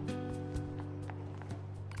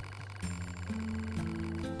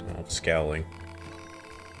 Oh, scowling.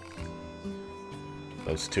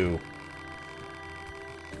 Those two.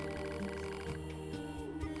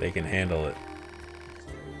 They can handle it.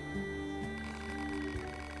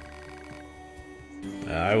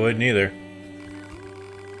 I wouldn't either.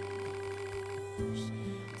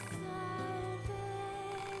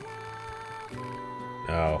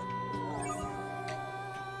 No.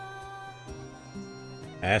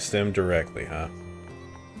 Ask them directly, huh?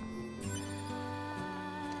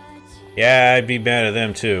 Yeah, I'd be mad at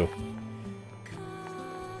them too.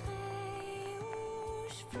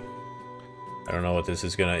 I don't know what this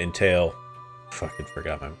is gonna entail. Fucking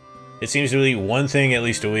forgot my... It seems to be one thing at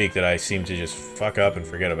least a week that I seem to just fuck up and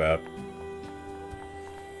forget about.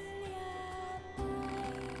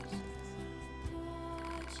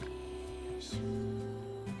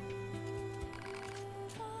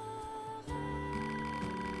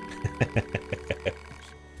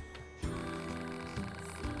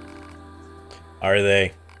 Are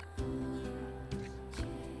they?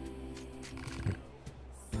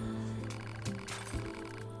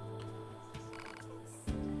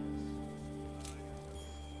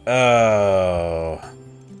 Oh.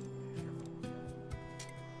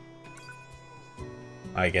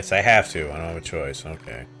 I guess I have to. I don't have a choice.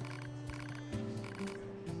 Okay.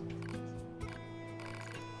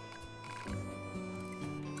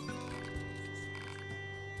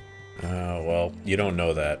 Well, you don't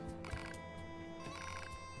know that.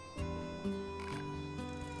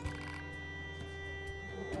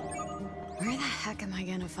 Where the heck am I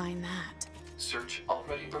gonna find that? Search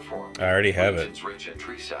already performed. I already have it. Regions rich in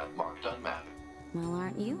tree sap marked on map. Well,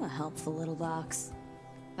 aren't you a helpful little box?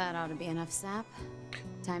 That ought to be enough sap.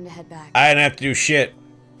 Time to head back. I didn't have to do shit.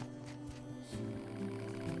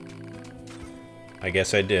 I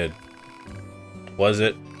guess I did. Was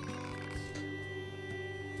it?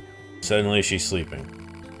 Suddenly she's sleeping.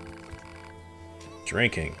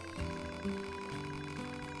 Drinking.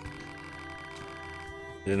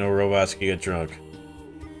 Didn't know robots could get drunk.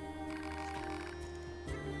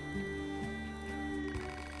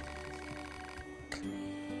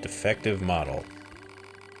 Defective model.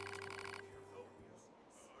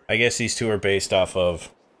 I guess these two are based off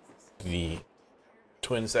of the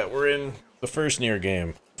twins that were in the first Nier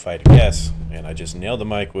game, if I had to guess. And I just nailed the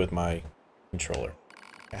mic with my controller.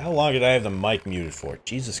 How long did I have the mic muted for?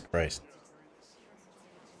 Jesus Christ.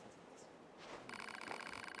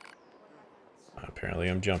 Apparently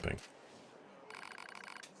I'm jumping.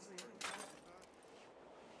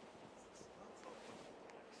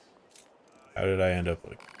 How did I end up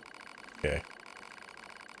like... Okay.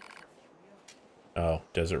 Oh,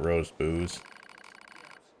 Desert Rose booze.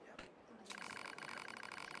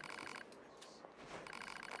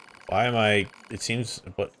 Why am I... It seems...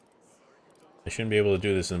 What? I shouldn't be able to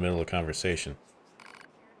do this in the middle of a conversation.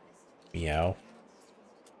 Meow.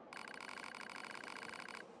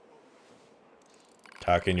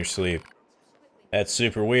 Talk in your sleep. That's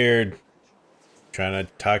super weird. Trying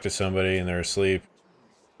to talk to somebody and they're asleep.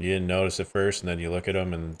 You didn't notice at first, and then you look at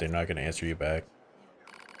them and they're not going to answer you back.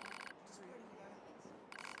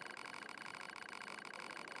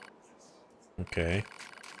 Okay.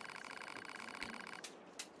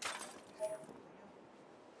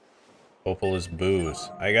 Opal is booze.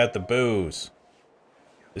 I got the booze.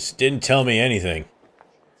 This didn't tell me anything.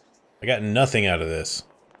 I got nothing out of this.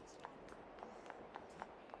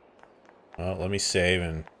 Well, let me save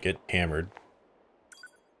and get hammered.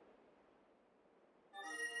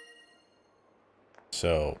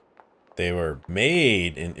 So, they were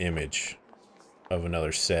made in image of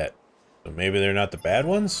another set. So maybe they're not the bad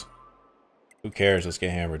ones? Who cares? Let's get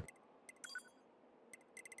hammered.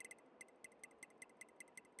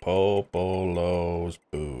 Popolo's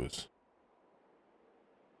booze.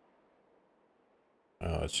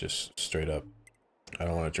 Oh, it's just straight up. I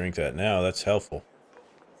don't want to drink that now. That's helpful.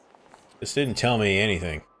 This didn't tell me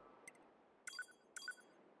anything.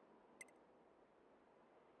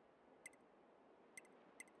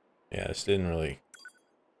 Yeah, this didn't really...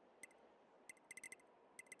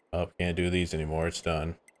 Oh, can't do these anymore. It's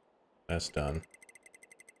done. That's done.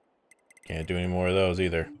 Can't do any more of those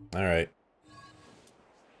either. Alright.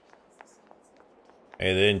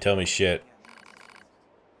 Hey, they didn't tell me shit.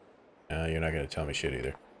 No, you're not gonna tell me shit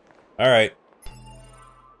either. Alright.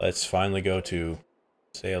 Let's finally go to...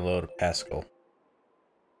 Say hello to Pascal.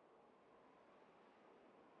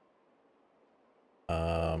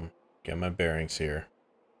 Get my bearings here.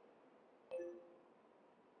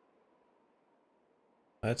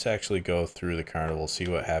 Let's actually go through the carnival, see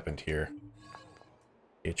what happened here.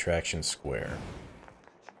 The attraction square.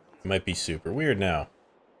 It might be super weird now.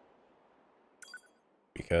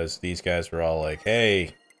 Because these guys were all like,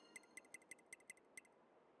 hey,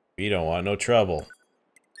 we don't want no trouble.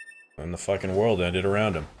 And the fucking world ended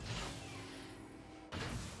around them.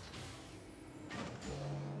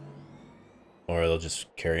 Or they'll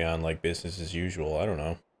just carry on like business as usual, I don't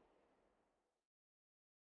know.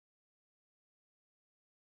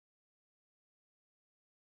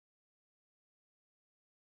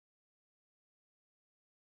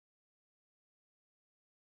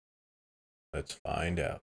 Let's find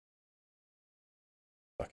out.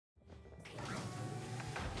 Fuck.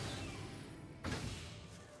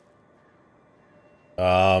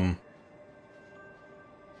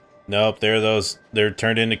 Nope, they're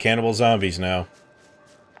turned into cannibal zombies now.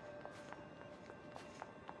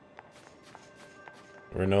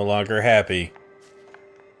 We're no longer happy.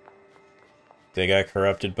 They got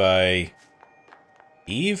corrupted by...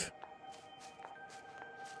 Eve?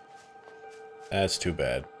 That's too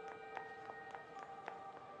bad.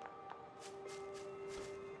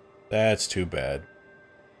 That's too bad.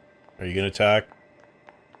 Are you gonna talk?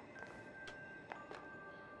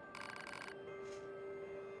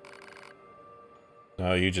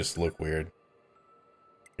 No, you just look weird.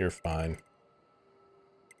 You're fine.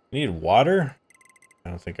 You need water? I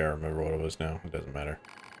don't think I remember what it was now. It doesn't matter.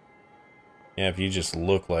 Yeah, if you just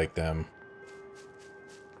look like them.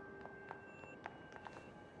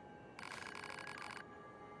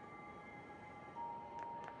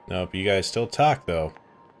 Nope, you guys still talk, though.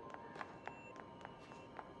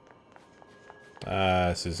 Ah,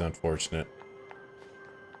 this is unfortunate.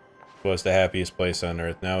 It was the happiest place on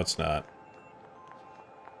Earth. Now it's not.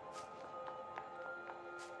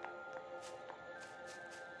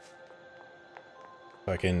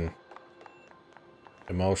 Fucking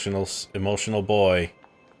emotional boy.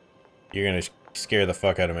 You're gonna scare the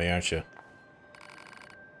fuck out of me, aren't you?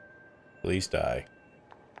 Please die.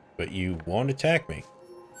 But you won't attack me.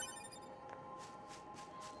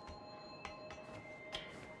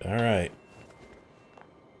 Alright.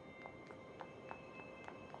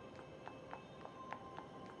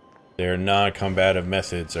 Their non-combative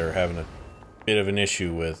methods are having a bit of an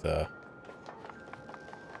issue with,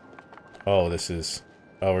 Oh, this is...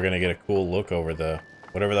 Oh, we're gonna get a cool look over the...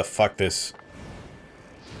 Whatever the fuck this...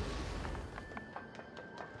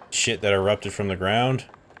 shit that erupted from the ground.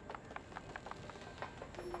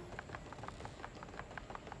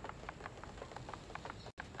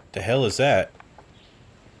 The hell is that?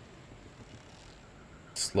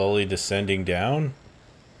 Slowly descending down?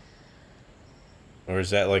 Or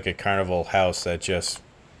is that like a carnival house that just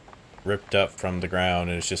ripped up from the ground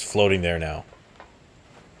and is just floating there now?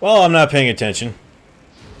 Well, I'm not paying attention.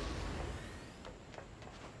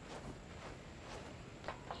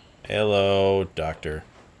 Hello, doctor.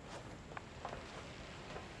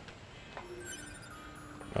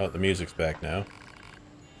 Oh, the music's back now.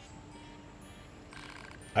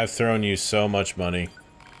 I've thrown you so much money.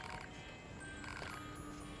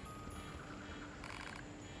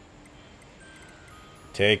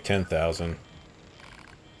 Take 10,000.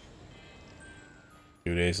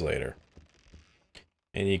 2 days later.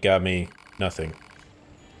 And you got me nothing.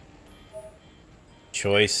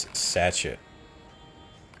 Choice sachet.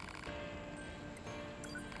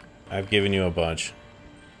 I've given you a bunch.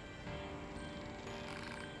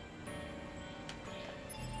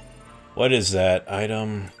 What is that?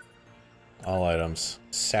 Item... All items.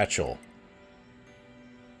 Satchel.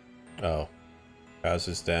 Oh.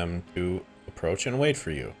 Causes them to approach and wait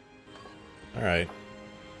for you. Alright.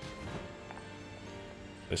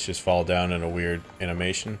 Let's just fall down in a weird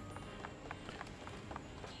animation.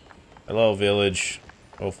 Hello, village.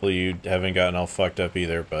 Hopefully you haven't gotten all fucked up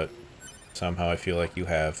either, but somehow I feel like you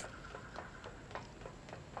have.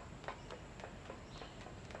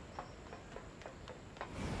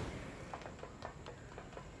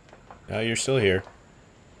 Oh, you're still here.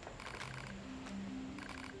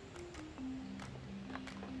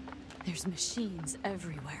 There's machines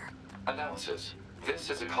everywhere. Analysis. This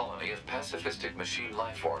is a colony of pacifistic machine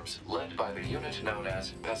lifeforms led by the unit known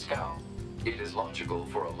as Pascal. It is logical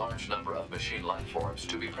for a large number of machine lifeforms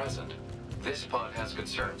to be present. This pod has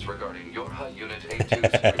concerns regarding your High Unit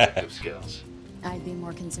A2's predictive skills. I'd be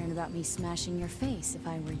more concerned about me smashing your face if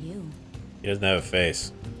I were you. He doesn't have a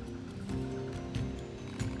face.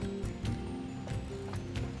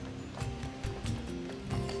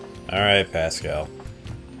 Alright, Pascal.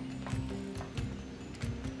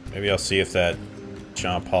 Maybe I'll see if that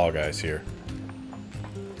John Paul guy's here.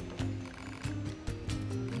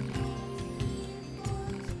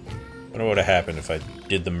 Wonder what would have happened if I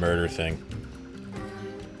did the murder thing.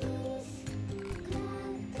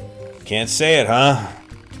 Can't say it, huh?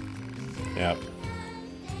 Yep.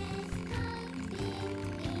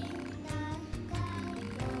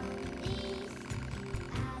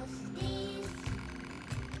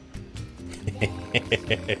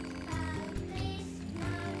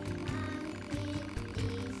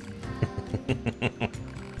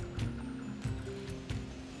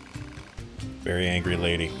 Very angry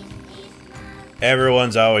lady.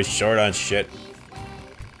 Everyone's always short on shit.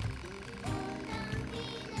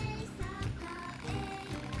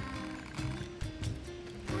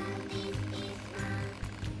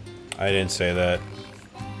 I didn't say that.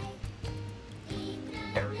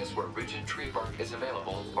 Areas where rigid tree bark is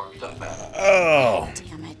available marked up map. Oh!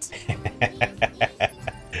 Damn it.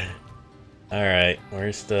 Alright,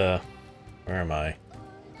 where am I?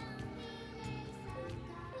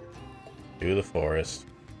 To the forest.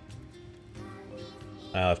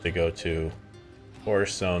 I'll have to go to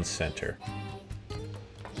Forest Zone Center.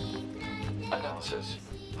 Analysis.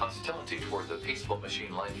 Hostility toward the peaceful machine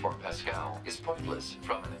lifeform Pascal is pointless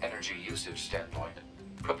from an energy usage standpoint.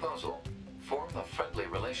 Proposal. Form a friendly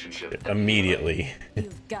relationship Immediately.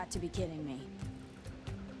 You've got to be kidding me.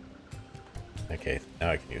 Okay, now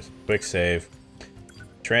I can use it. Quick save.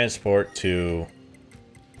 Transport to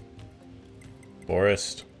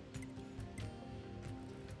Forest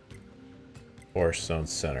Zone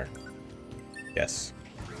Center. Yes.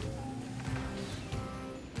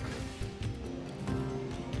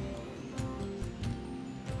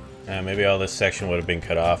 Maybe all this section would have been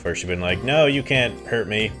cut off, or she'd been like, no, you can't hurt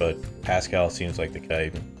me, but Pascal seems like the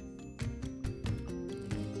guy.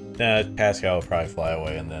 Pascal will probably fly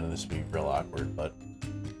away, and then this would be real awkward, but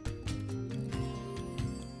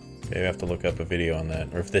maybe I have to look up a video on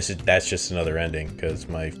that, or if that's just another ending, because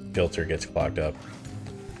my filter gets clogged up.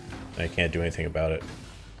 I can't do anything about it.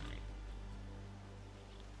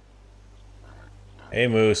 Hey,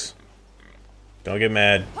 Moose. Don't get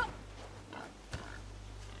mad.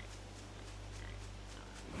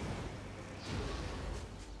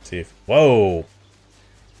 See if... Whoa!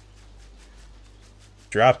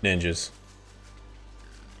 Drop ninjas.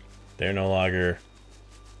 They're no longer...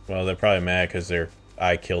 Well, they're probably mad because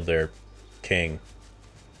I killed their king.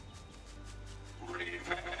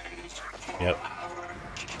 Yep.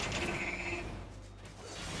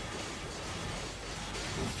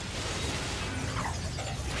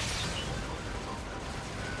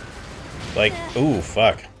 Like, ooh,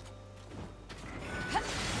 fuck.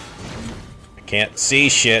 I can't see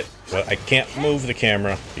shit, but I can't move the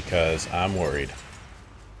camera because I'm worried.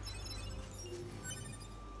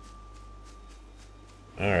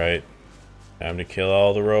 Alright. Time to kill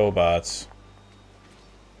all the robots.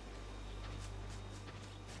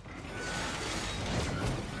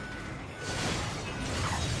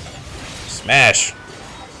 Smash!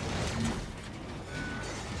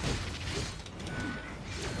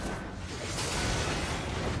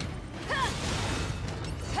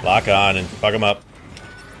 Lock on and fuck them up.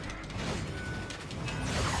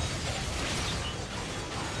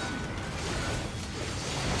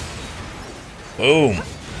 Boom!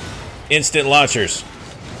 Instant launchers.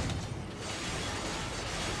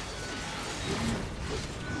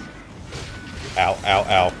 Ow, ow,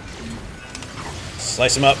 ow.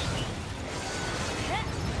 Slice them up.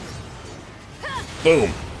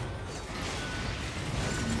 Boom.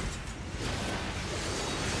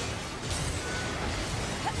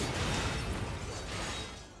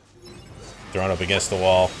 Thrown up against the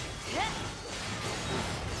wall.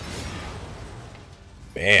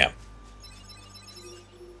 Bam.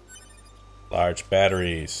 Large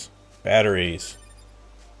batteries. Batteries.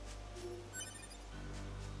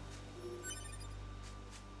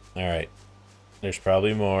 Alright. There's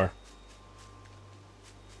probably more.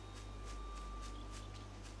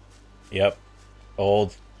 Yep.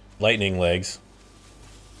 Old lightning legs.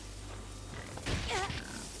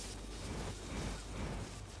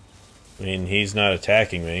 I mean, he's not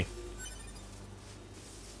attacking me.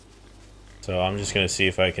 So I'm just gonna see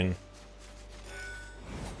if I can...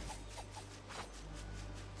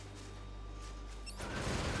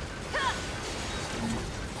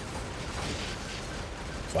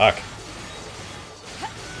 Fuck.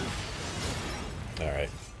 Alright.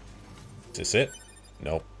 Is this it?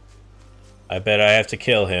 Nope. I bet I have to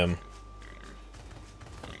kill him.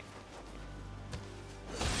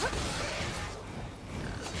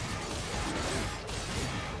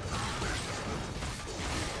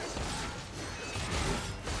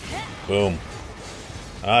 Boom.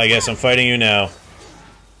 Ah, I guess I'm fighting you now.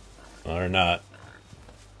 Or not.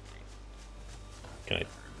 Can I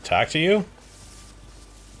talk to you?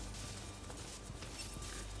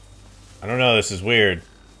 I don't know, this is weird.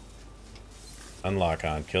 Unlock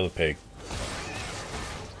on, kill the pig.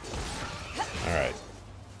 Alright.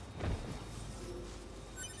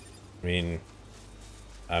 I mean,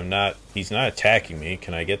 he's not attacking me.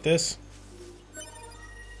 Can I get this?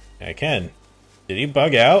 I can. Did he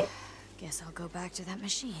bug out? Guess I'll go back to that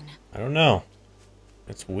machine. I don't know.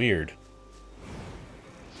 It's weird.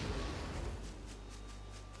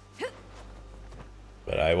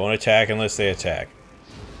 But I won't attack unless they attack.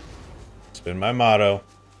 It's been my motto.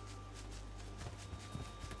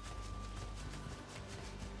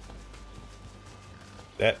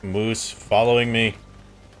 That moose following me.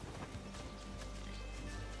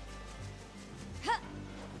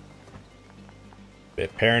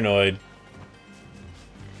 Bit paranoid.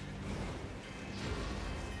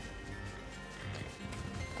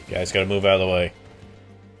 You guys gotta move out of the way.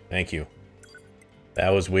 Thank you. That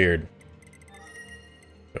was weird.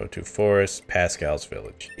 Go to forest, Pascal's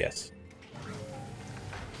village. Yes.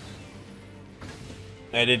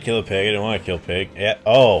 I did kill a pig. I didn't want to kill a pig. Yeah.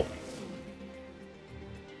 Oh.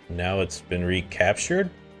 Now it's been recaptured?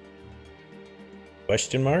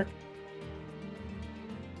 Question mark?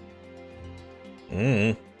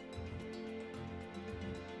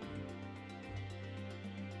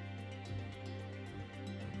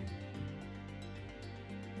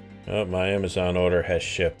 Oh, my Amazon order has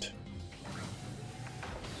shipped.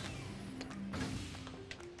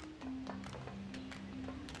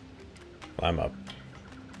 Climb up.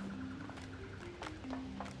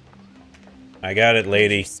 I got it,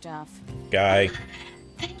 lady. Stuff. Guy.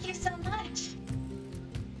 Thank you so much.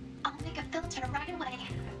 I'll make a filter right away.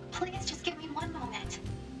 Please just give me one moment.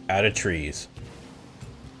 Out of trees.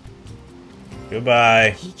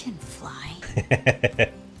 Goodbye. He can fly.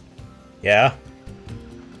 Yeah?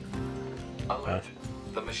 Alert.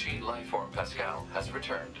 The machine lifeform Pascal has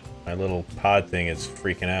returned. My little pod thing is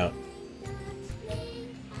freaking out.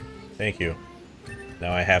 Thank you.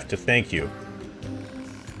 Now I have to thank you.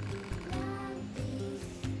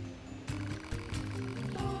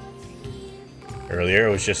 Earlier,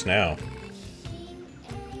 it was just now.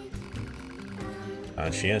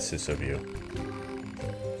 Conscientious of you.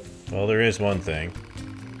 Well, there is one thing.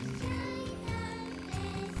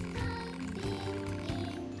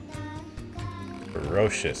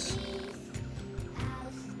 Ferocious.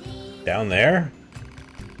 Down there?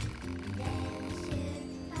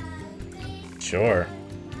 Sure.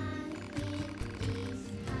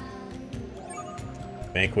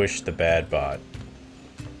 Vanquish the bad bot.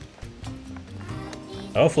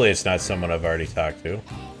 Hopefully it's not someone I've already talked to.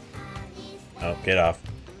 Oh, get off.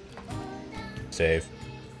 Save.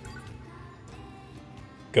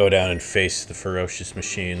 Go down and face the ferocious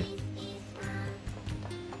machine.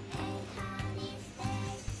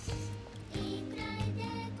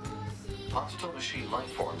 Hostile machine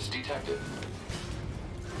lifeforms detected.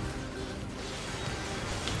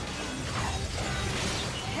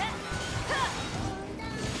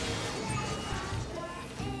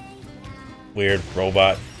 Weird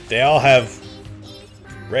robot. They all have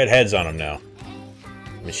red heads on them now.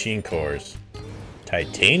 Machine cores.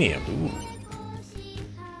 Titanium. Ooh.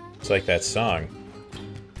 It's like that song.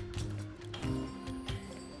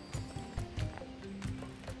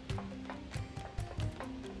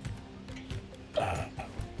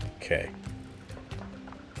 Okay.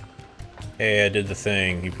 Hey, I did the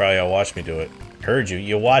thing. You probably all watched me do it. Heard you.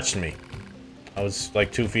 You watched me. I was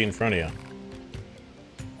like 2 feet in front of you.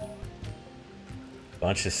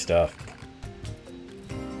 Bunch of stuff.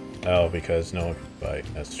 Oh, because no one can fight.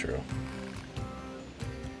 That's true.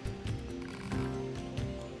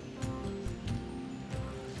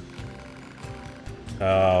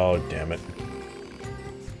 Oh, damn it.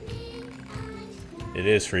 It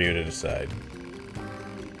is for you to decide.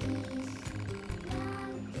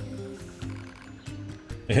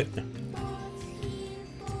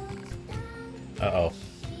 Uh-oh.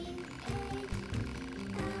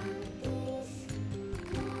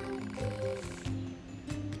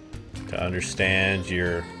 understand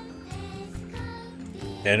your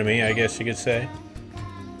enemy, I guess you could say.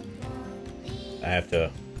 I have to...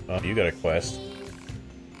 Oh, you got a quest.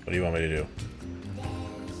 What do you want me to do?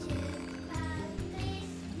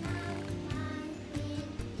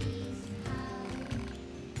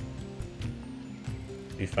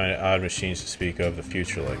 You find odd machines to speak of the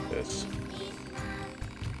future like this.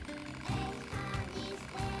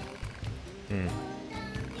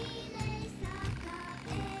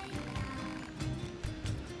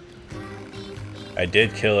 I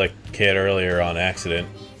did kill a kid earlier on accident.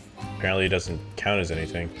 Apparently it doesn't count as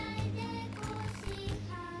anything.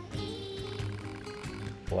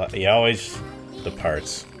 Well, yeah, always the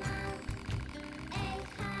parts.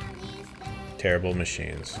 Terrible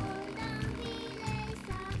machines.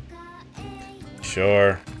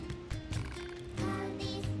 Sure.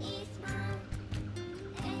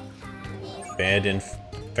 Abandoned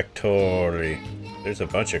factory. There's a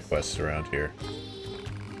bunch of quests around here.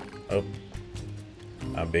 Oh.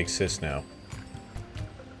 I'm Big Sis now.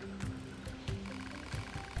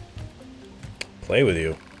 Play with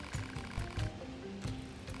you.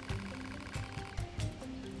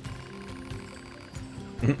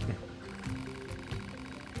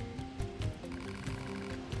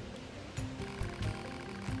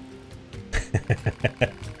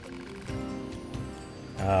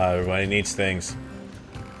 Everybody needs things.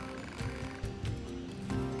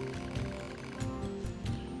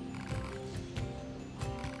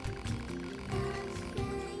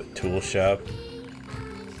 The tool shop.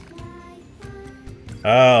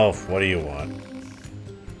 Oh, what do you want?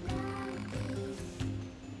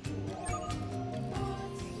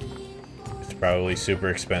 It's probably super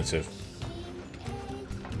expensive.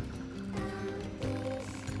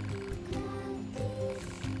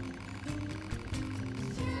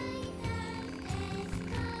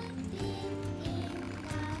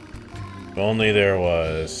 If only there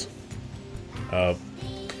was. Oh,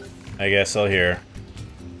 I guess I'll hear.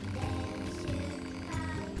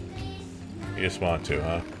 You just want to,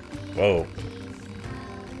 huh? Whoa.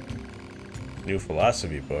 New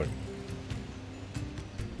philosophy book.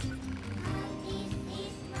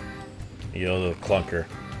 You little clunker.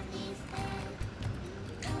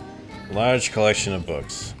 Large collection of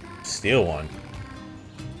books. Steal one.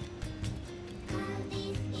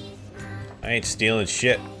 I ain't stealing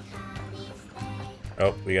shit.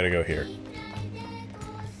 Oh, we gotta go here.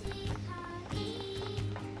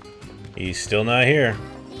 He's still not here.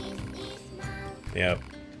 Yep.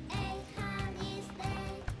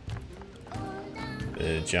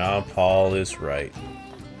 John Paul is right.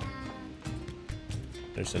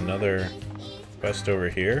 There's another quest over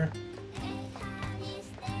here.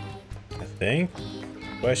 I think.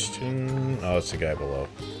 Question. Oh, it's the guy below.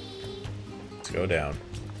 Let's go down.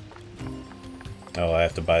 Oh, I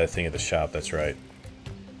have to buy the thing at the shop. That's right.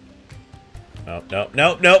 Nope, nope,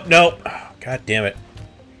 nope, nope, nope. Oh, God damn it.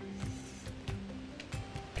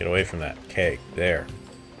 Get away from that. Okay, there.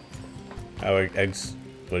 How eggs?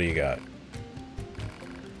 What do you got?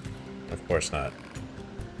 Of course not.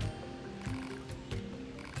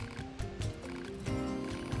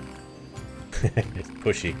 It's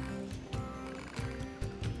pushy.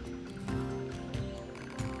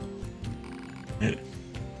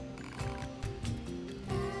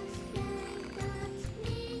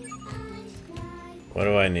 What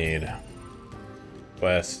do I need?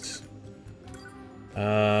 Quests.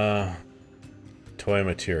 Toy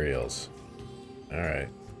materials. Alright.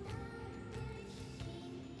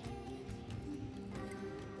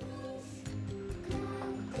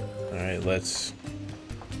 Alright, let's...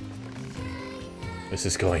 This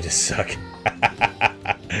is going to suck.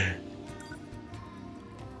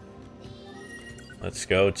 Let's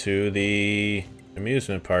go to the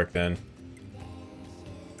amusement park then.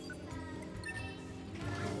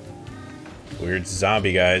 Weird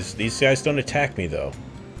zombie guys. These guys don't attack me though.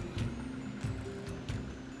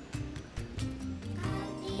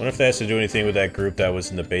 Wonder if that has to do anything with that group that was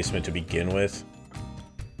in the basement to begin with.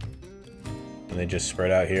 And they just spread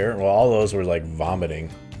out here. Well, all those were like vomiting.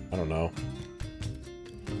 I don't know.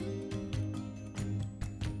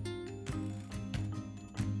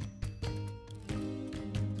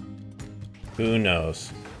 Who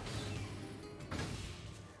knows?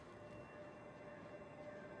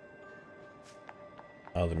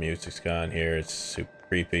 Oh, the music's gone here. It's super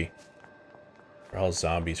creepy. They're all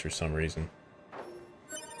zombies for some reason.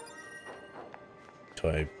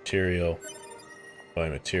 Toy material. Toy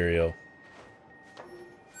material.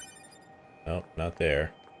 Nope, not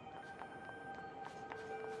there.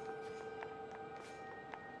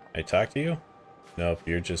 I talk to you? Nope,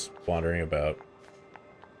 you're just wandering about.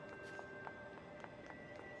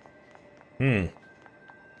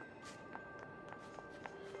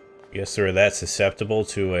 Guess they're that susceptible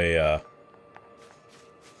to a,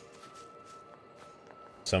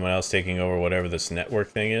 someone else taking over whatever this network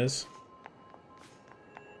thing is.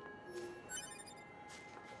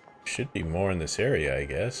 Should be more in this area, I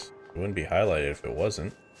guess. It wouldn't be highlighted if it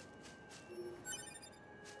wasn't.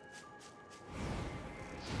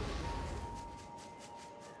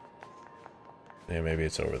 Yeah, maybe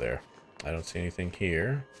it's over there. I don't see anything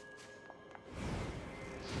here.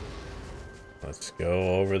 Let's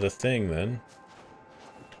go over the thing then.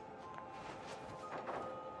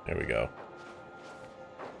 There we go.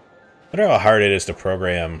 I wonder how hard it is to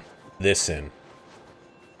program this in.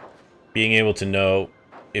 Being able to know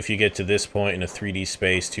if you get to this point in a 3D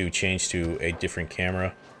space to change to a different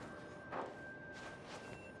camera.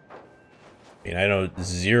 I mean, I know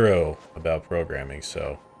zero about programming,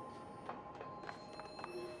 so...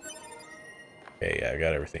 Okay, yeah, I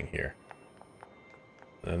got everything here.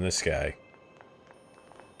 And then this guy.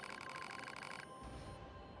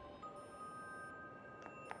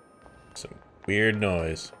 Some weird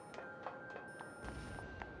noise.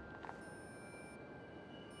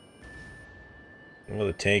 Well,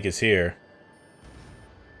 the tank is here.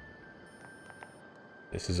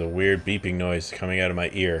 This is a weird beeping noise coming out of my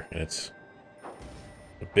ear, and it's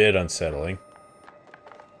a bit unsettling.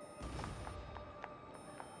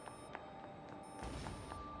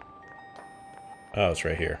 Oh, it's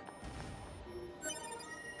right here.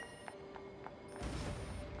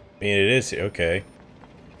 I mean, it is... Okay.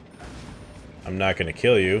 I'm not gonna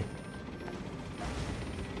kill you.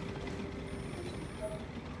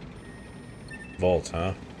 Volt,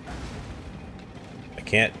 huh? I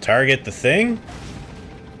can't target the thing?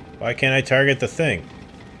 Why can't I target the thing?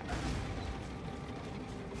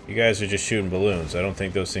 You guys are just shooting balloons. I don't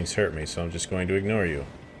think those things hurt me, so I'm just going to ignore you.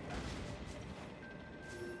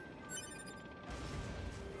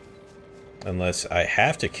 Unless I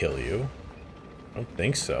have to kill you. I don't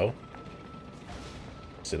think so.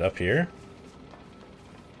 Is it up here?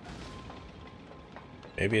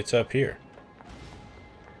 Maybe it's up here.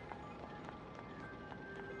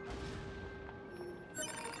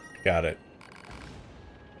 Got it.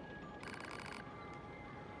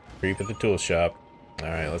 Creep at the tool shop.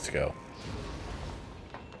 Alright, let's go.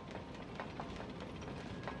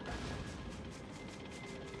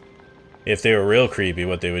 If they were real creepy,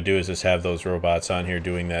 what they would do is just have those robots on here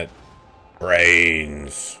doing that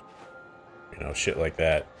brains. You know, shit like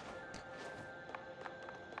that.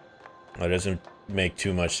 That doesn't make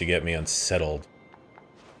too much to get me unsettled.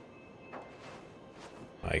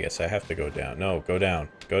 I guess I have to go down. No, go down.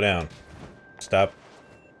 Go down. Stop.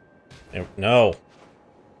 No.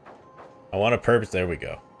 I want a purpose. There we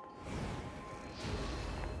go.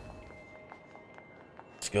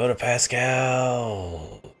 Let's go to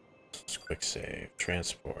Pascal. Let's quick save.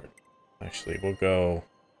 Transport. Actually, we'll go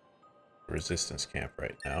resistance camp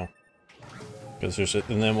right now. Because there's a,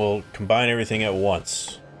 and then we'll combine everything at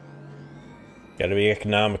once. Gotta be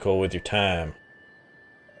economical with your time.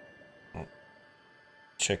 I'll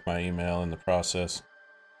check my email in the process.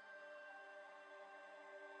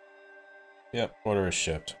 Yep, order is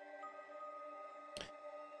shipped.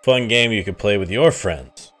 Fun game you could play with your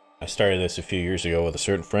friends. I started this a few years ago with a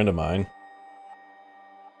certain friend of mine.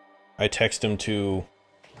 I text them to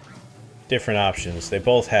different options. They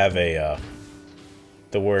both have a,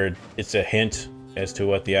 the word, it's a hint as to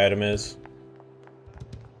what the item is.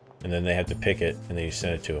 And then they have to pick it, and then you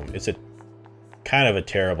send it to them. It's a kind of a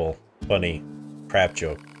terrible, funny crap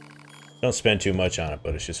joke. Don't spend too much on it,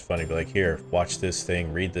 but it's just funny. Be like, here, watch this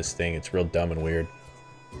thing, read this thing. It's real dumb and weird.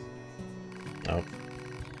 Oh.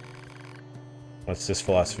 What's this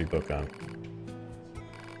philosophy book on?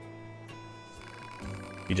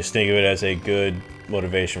 You just think of it as a good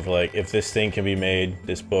motivation for, like, if this thing can be made,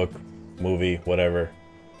 this book, movie, whatever,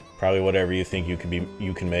 probably whatever you think you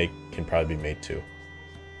can make can probably be made too.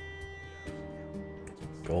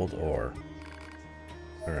 Gold ore.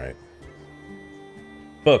 Alright.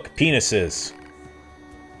 Book, penises.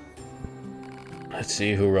 Let's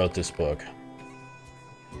see who wrote this book.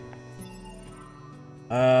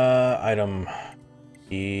 Item.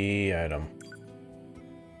 Item.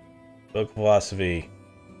 Book philosophy.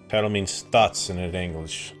 Title means thoughts in an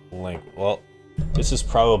English language. Well, this is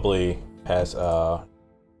probably past,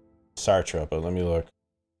 Sartre, but let me look.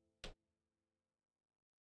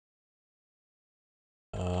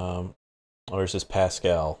 Or is this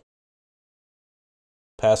Pascal?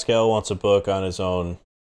 Pascal wants a book on his own.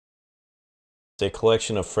 It's a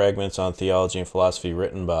collection of fragments on theology and philosophy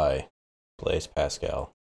written by Blaise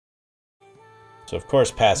Pascal. So of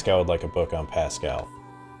course Pascal would like a book on Pascal.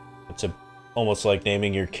 It's almost like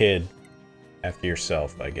naming your kid After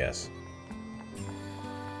yourself, I guess.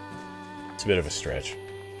 It's a bit of a stretch.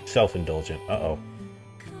 Self-indulgent. Uh-oh.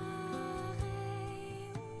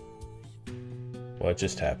 What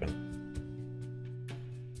just happened?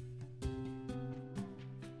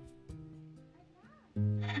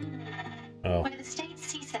 Oh. Where the state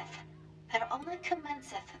ceaseth, there only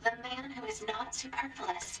commenceth the man who is not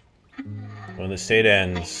superfluous. When the state I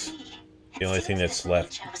ends, see. the only thing that's this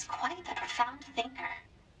left... Nietzsche was quite the profound thinker.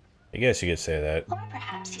 I guess you could say that. Or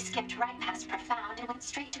perhaps he skipped right past profound and went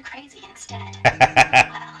straight to crazy instead.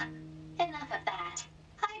 Well, enough of that.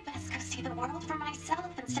 I'd best go see the world for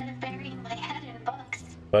myself instead of burying my head in books.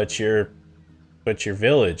 But your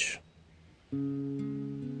village.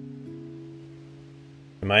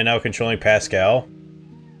 Am I now controlling Pascal?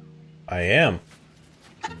 I am.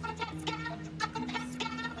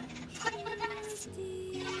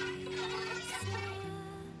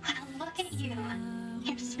 Well, look at you.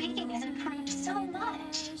 Your speaking has improved so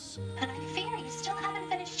much. But I fear you still haven't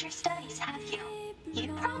finished your studies, have you?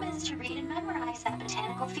 You promised to read and memorize that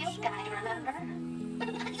botanical field guide, remember?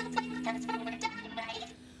 You'll play with us when we're done,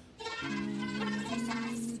 right?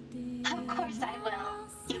 Of course I will.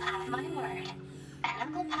 You have my word. And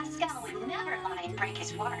Uncle Pascal would never lie and break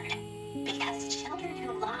his word. Because children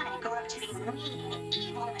who lie grow up to be mean,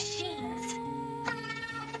 evil machines.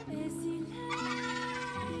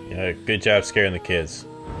 Yeah, good job scaring the kids.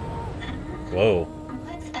 Whoa.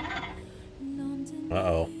 What's that?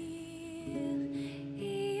 Uh-oh.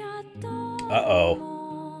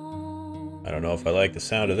 Uh-oh. I don't know if I like the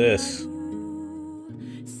sound of this.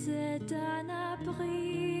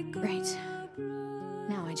 Right.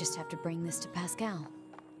 Now I just have to bring this to Pascal.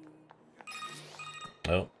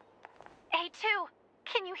 Oh. A2,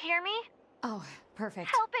 can you hear me? Oh, perfect.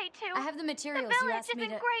 Help, A2. I have the materials The you village asked is me in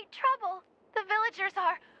to... great trouble. The villagers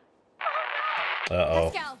are... Uh-oh.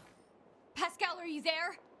 Pascal! Pascal, are you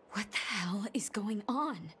there? What the hell is going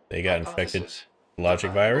on? They got infected. Hypothesis. Logic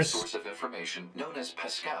A valuable virus? source of information known as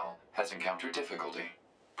Pascal has encountered difficulty.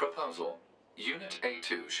 Proposal. Unit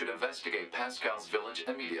A2 should investigate Pascal's village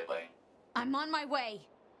immediately. I'm on my way.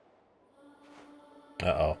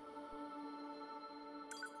 Uh-oh.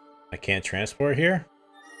 I can't transport here?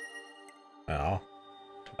 No.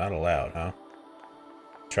 Not allowed, huh?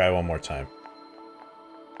 Try one more time.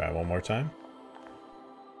 Try one more time?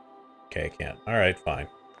 Okay, I can't. Alright, fine.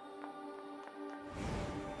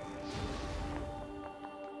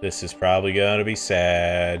 This is probably gonna be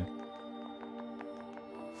sad.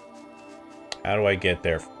 How do I get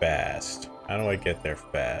there fast? How do I get there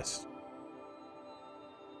fast?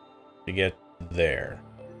 To get there.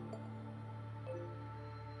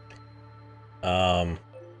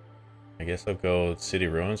 I guess I'll go City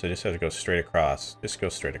Ruins. I just have to go straight across. Just go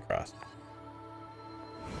straight across.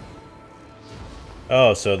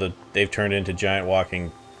 Oh, so they've turned into giant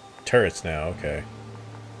walking turrets now. Okay.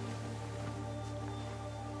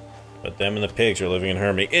 But them and the pigs are living in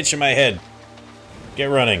harmony. Itch in my head. Get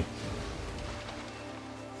running.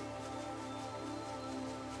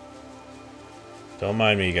 Don't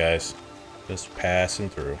mind me, guys. Just passing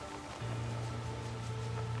through.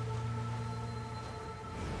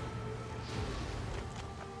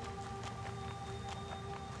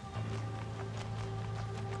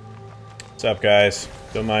 What's up, guys?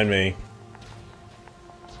 Don't mind me.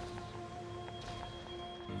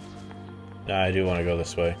 Nah, I do want to go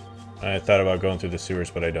this way. I thought about going through the sewers,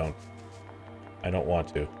 but I don't. I don't want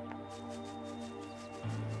to.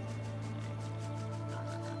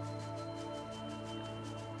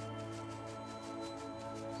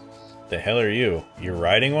 The hell are you? You're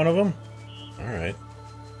riding one of them? Alright.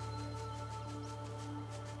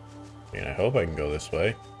 I mean, I hope I can go this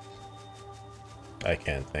way. I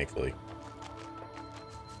can, thankfully.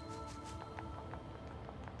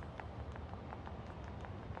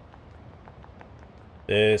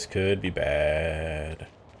 This could be bad.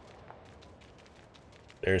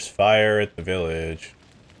 There's fire at the village.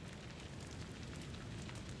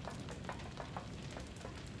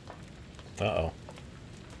 Uh-oh.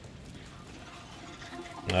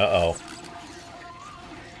 Uh-oh.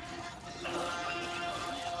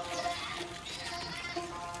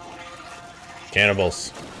 Cannibals.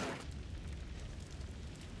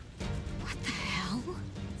 What the hell?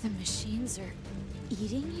 The machines are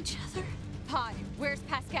eating each other? Pod, where's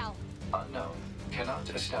Pascal? Unknown. Cannot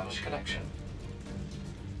establish connection.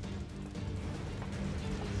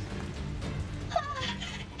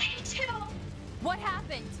 A2! What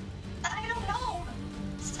happened? I don't know.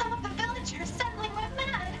 Some of the villagers suddenly went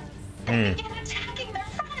mad and began attacking their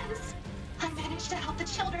friends. I managed to help the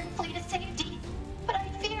children flee to safety, but I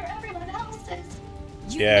fear everyone else is.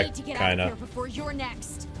 You Yeah, need to get kinda. out of here before you're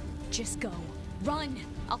next. Just go. Run!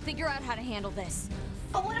 I'll figure out how to handle this.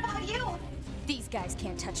 But what about you? These guys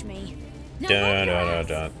can't touch me. Now Dun move dun your dun ass.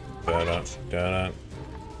 dun dun dun dun dun.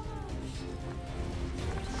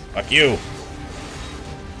 Fuck you!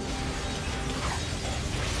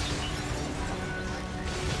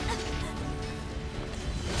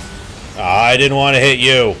 I didn't want to hit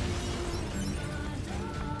you.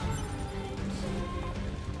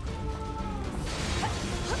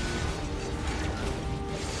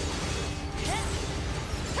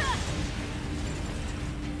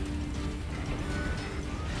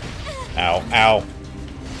 Ow, ow.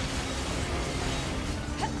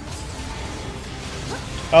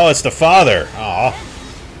 Oh, it's the father. Aw.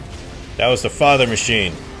 That was the father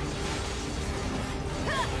machine.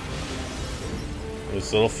 It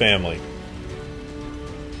was a little family.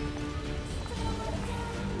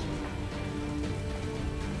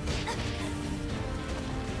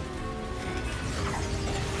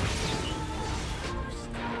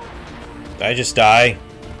 Did I just die?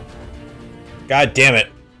 God damn it.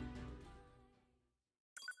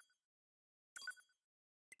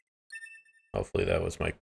 Hopefully that was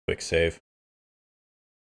my quick save.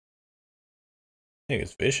 I think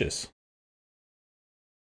it's vicious.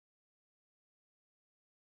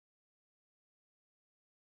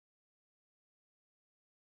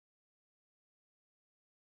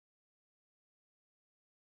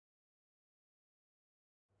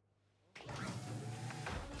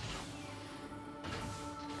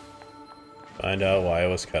 Find out why it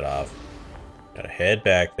was cut off. Gotta head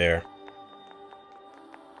back there.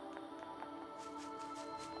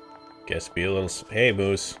 Guess be a little... Hey,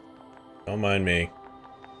 Moose. Don't mind me.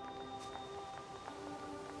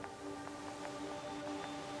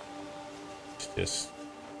 Just...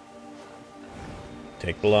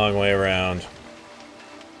 take the long way around.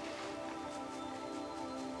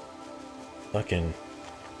 Fucking...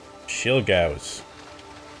 shield guy was...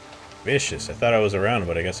 vicious. I thought I was around,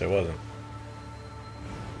 but I guess I wasn't.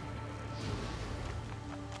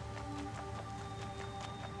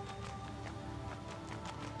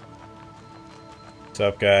 What's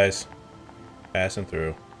up, guys? Passing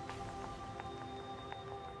through.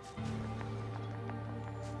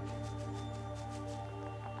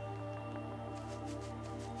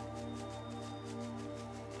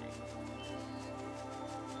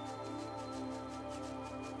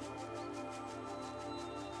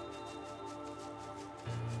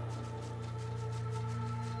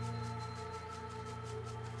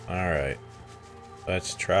 Alright.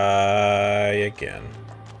 Let's try again.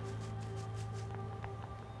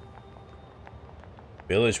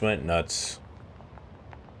 Village went nuts.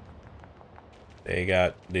 They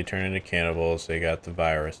turned into cannibals. They got the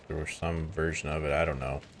virus. There was some version of it. I don't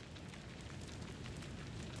know.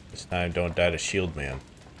 This time, don't die to Shield Man.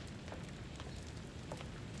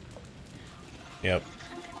 Yep.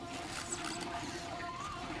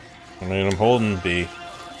 I mean, I'm holding B.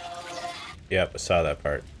 Yep, I saw that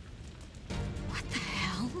part. What the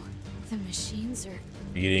hell? The machines are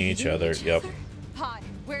Eating each other. Yep. Pod,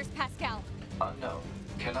 where's Pascal? Unknown.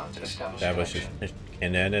 Cannot establish That was just... connection.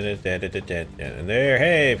 And there,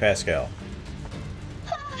 hey, Pascal.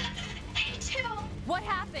 Me too. What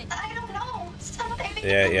happened? I don't know. Something.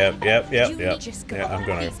 Yep. Just go Yeah, I'm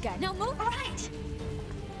gonna... these guys. Now move. All right.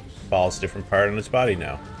 Falls different part on its body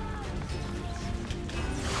now.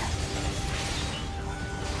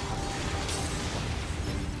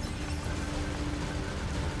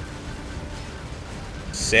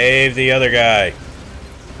 Save the other guy.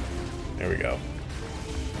 There we go.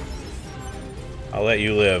 I'll let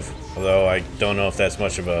you live, although I don't know if that's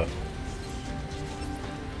much of a...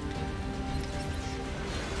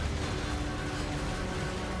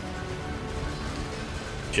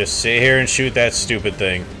 Just sit here and shoot that stupid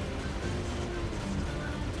thing.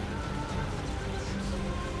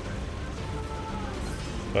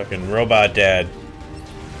 Fucking robot dad.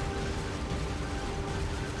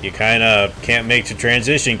 You kinda can't make the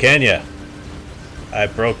transition, can ya? I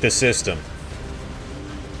broke the system.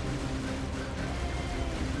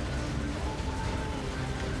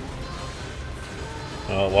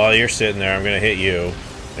 Well, while you're sitting there, I'm gonna hit you.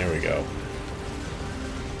 There we go.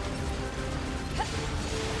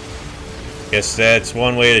 Guess that's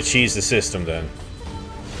one way to cheese the system, then.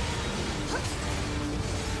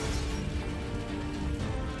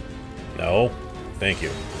 No? Thank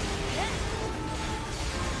you.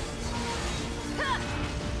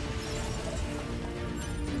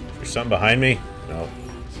 There's something behind me? No.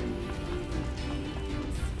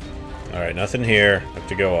 Alright, nothing here. Have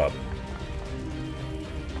to go up.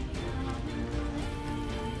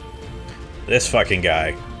 This fucking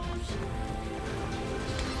guy.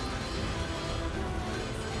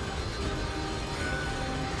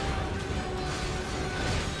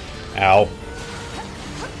 Ow.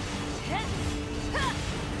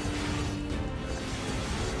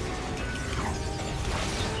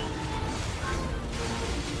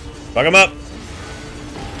 Fuck him up!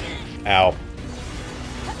 Ow.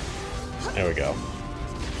 There we go.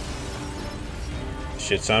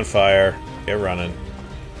 Shit's on fire. Get running.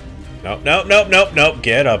 Nope, nope, nope, nope, nope.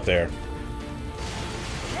 Get up there.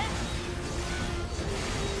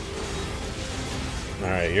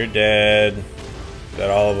 Alright, you're dead. Is that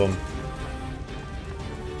all of them?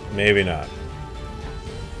 Maybe not.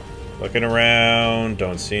 Looking around.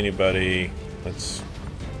 Don't see anybody. Let's,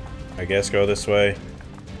 I guess, go this way.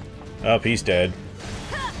 Oh, he's dead.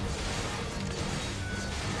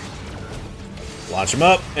 Launch him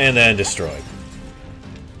up, and then destroyed.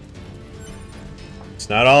 It's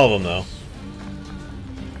not all of them, though.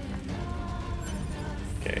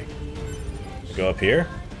 Okay. Go up here.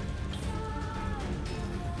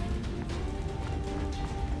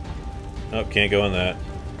 Oh, can't go in that.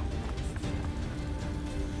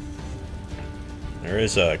 There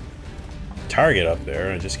is a target up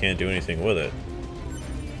there, I just can't do anything with it.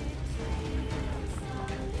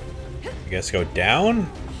 I guess go down?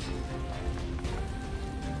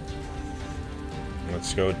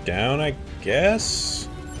 Let's go down, I guess?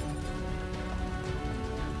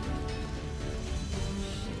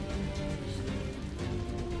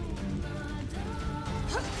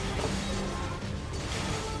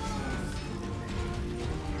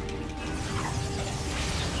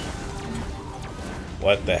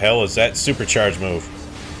 What the hell is that supercharge move?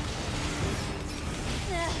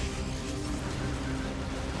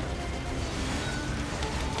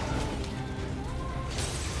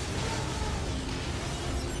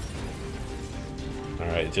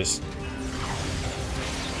 Alright, just...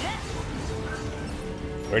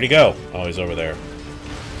 Where'd he go? Oh, he's over there.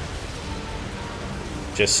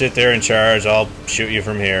 Just sit there and charge, I'll shoot you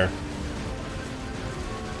from here.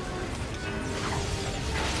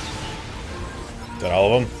 Is that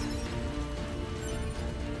all of them?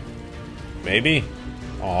 Maybe?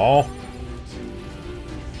 Aw.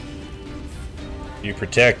 You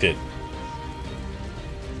protected.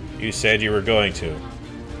 You said you were going to.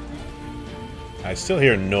 I still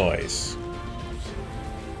hear noise.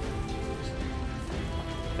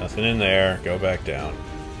 Nothing in there. Go back down.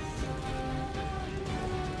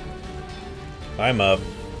 Climb up.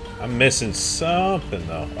 I'm missing something,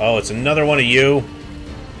 though. Oh, it's another one of you.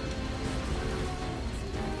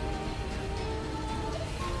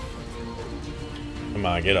 Come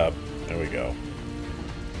on, get up. There we go.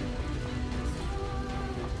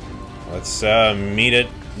 Let's meet it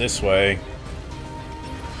this way.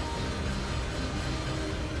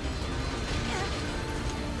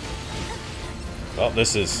 Well,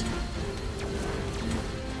 this is...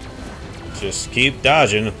 Just keep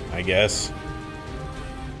dodging, I guess.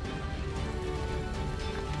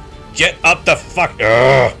 Get up the fuck...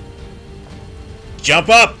 Ugh. Jump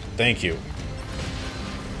up! Thank you.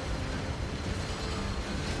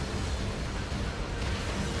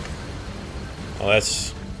 Well,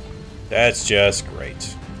 that's just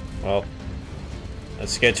great. Well,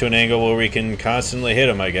 let's get to an angle where we can constantly hit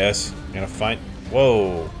him, I guess. Gotta find...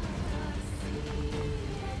 Whoa.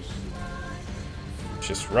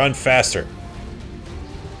 Just run faster.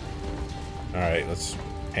 Alright, let's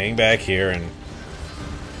hang back here and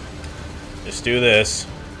just do this.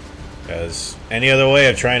 Because any other way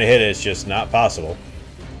of trying to hit it is just not possible.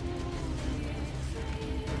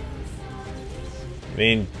 I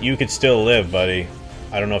mean, you could still live, buddy.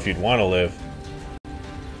 I don't know if you'd want to live.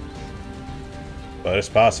 But it's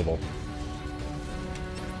possible.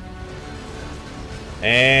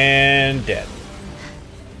 And dead.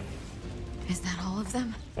 Is that all of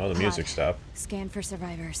them? Oh, the music stopped. Scan for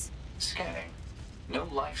survivors. Scanning. No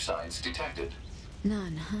life signs detected.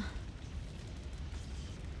 None, huh?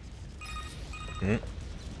 Hmm.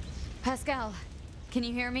 Pascal, can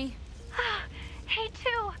you hear me? Hey,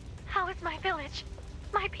 too. How is my village?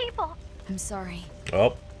 My people? I'm sorry.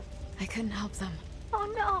 Oh. I couldn't help them.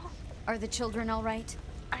 Oh, no. Are the children all right?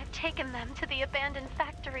 I've taken them to the abandoned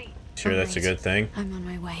factory. Sure that's a good thing? I'm on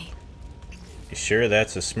my way. You sure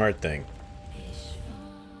that's a smart thing?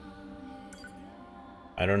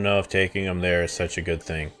 I don't know if taking them there is such a good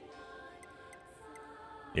thing.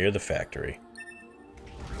 Near the factory.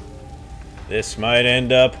 This might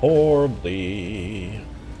end up horribly.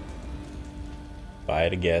 If I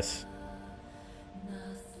had to guess.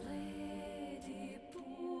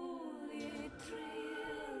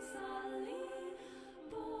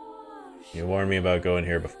 You warned me about going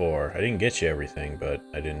here before. I didn't get you everything, but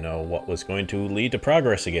I didn't know what was going to lead to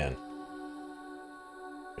progress again.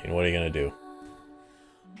 I mean, what are you gonna do?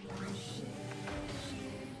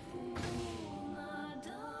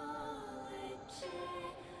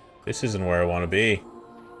 This isn't where I want to be.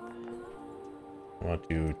 I want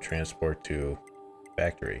to transport to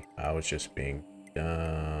factory. I was just being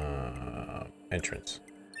entrance.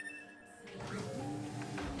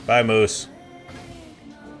 Bye, Moose.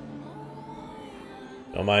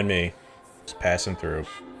 Don't mind me. Just passing through.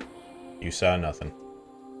 You saw nothing.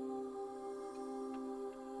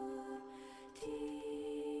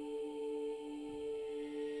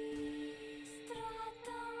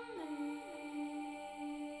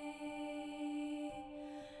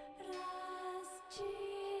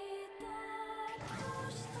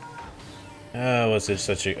 Was this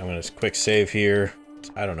such a... I'm gonna quick save here.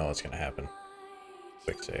 I don't know what's gonna happen.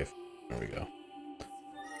 Quick save. There we go.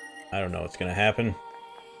 I don't know what's gonna happen.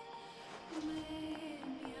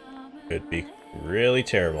 Could be really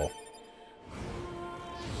terrible.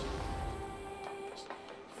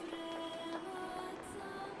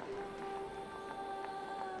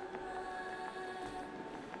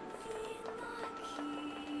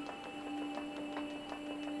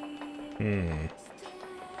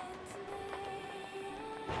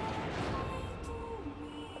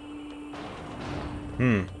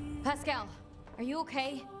 Pascal, are you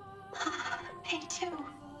okay? Me too.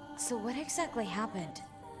 So what exactly happened?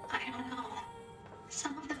 I don't know.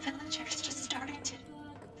 Some of the villagers just started to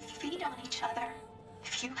feed on each other.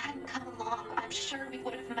 If you hadn't come along, I'm sure we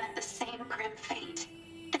would have met the same grim fate.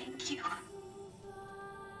 Thank you.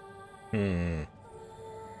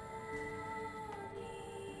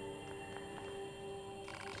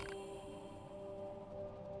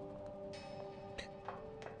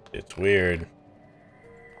 It's weird.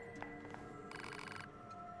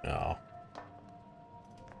 Oh.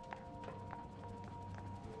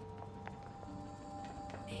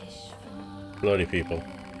 Bloody people.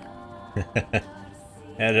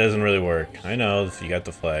 That doesn't really work. I know, you got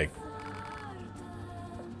the flag.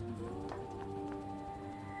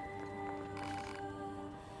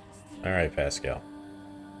 Alright, Pascal.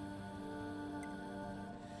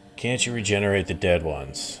 Can't you regenerate the dead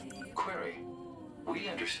ones? Query. We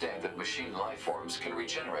understand that machine life forms can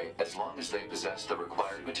regenerate as long as they possess the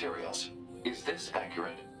required materials. Is this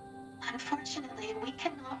accurate? Unfortunately, we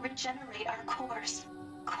cannot regenerate our cores.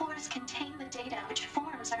 Cores contain the data which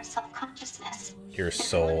forms our self-consciousness. Your If one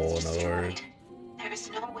soul, is in other destroyed, words. there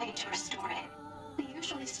is no way to restore it. We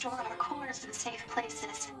usually store our cores in safe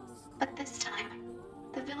places, but this time,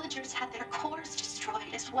 the villagers had their cores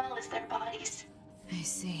destroyed as well as their bodies. I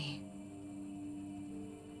see.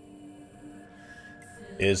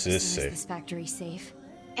 Is this So is safe? this factory safe?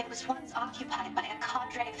 It was once occupied by a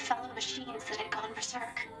cadre of fellow machines that had gone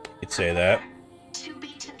berserk. You'd say that. However,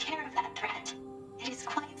 2B took care of that threat. It is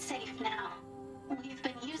quite safe now. We've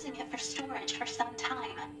been using it for storage for some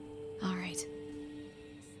time. All right.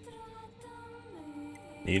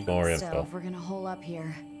 Need more So, info. if we're gonna hole up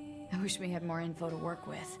here, I wish we had more info to work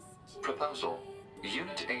with. Proposal.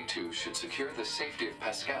 Unit A2 should secure the safety of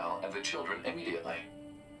Pascal and the children immediately.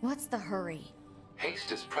 What's the hurry?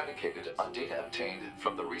 Haste is predicated on data obtained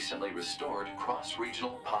from the recently restored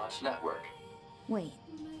cross-regional pod network. Wait,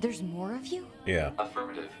 there's more of you? Yeah.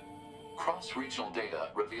 Affirmative. Cross-regional data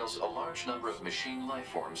reveals a large number of machine life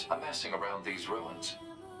forms amassing around these ruins.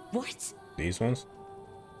 What? These ones?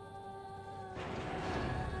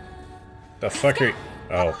 The fuck are you?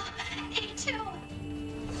 Oh. A2!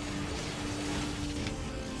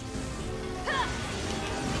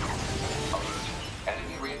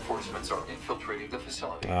 Enemy reinforcements are infiltrating the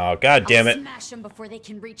facility. Oh, god damn I'll it. smash them before they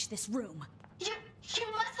can reach this room. You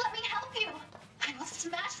must let me help you! I will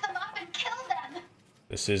smash them up and kill them!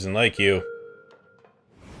 This isn't like you.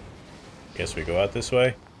 Guess we go out this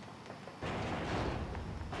way?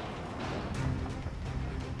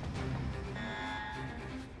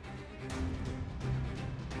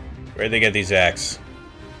 Where'd they get these axes?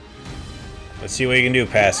 Let's see what you can do,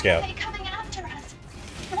 Pascal. Why are they coming after us?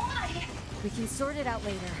 Why? We can sort it out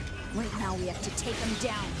later. Right now we have to take them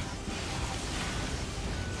down.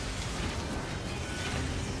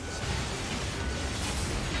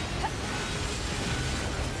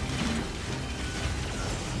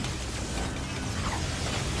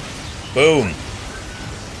 Boom.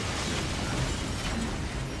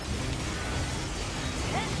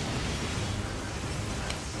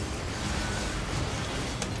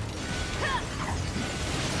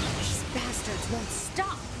 These bastards won't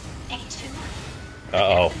stop. A2.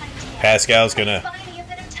 Uh-oh. Pascal's gonna... Buy me a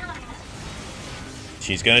bit of time.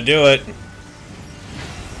 She's gonna do it.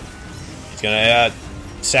 He's gonna,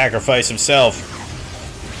 sacrifice himself.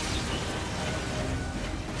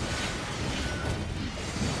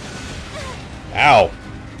 Ow.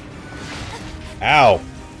 Ow.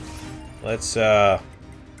 Let's,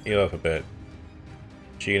 heal up a bit.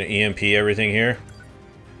 She gonna EMP everything here?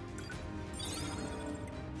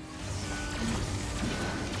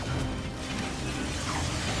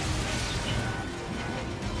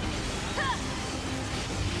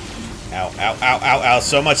 Ow, ow, ow, ow, ow,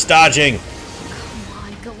 so much dodging! Come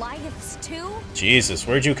on, Goliaths too? Jesus,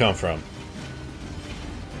 where'd you come from?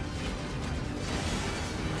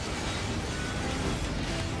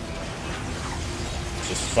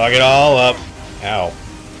 Just fuck it all up. Ow.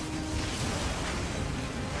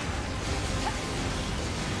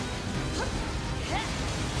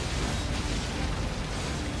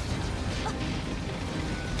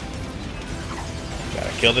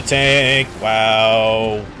 Gotta kill the tank.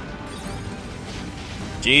 Wow.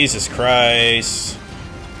 Jesus Christ.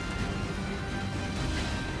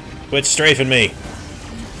 Quit strafing me.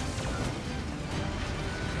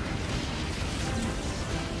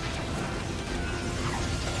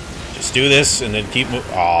 Just do this and then keep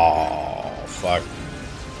moving. Oh, fuck.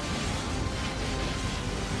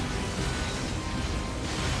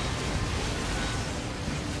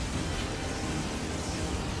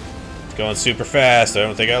 It's going super fast. I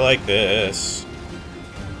don't think I like this.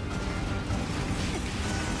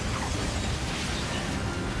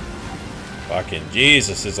 Fucking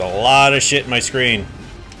Jesus, there's a lot of shit in my screen.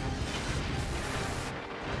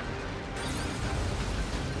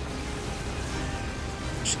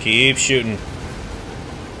 Just keep shooting.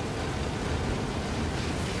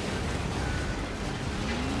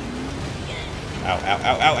 Ow, ow,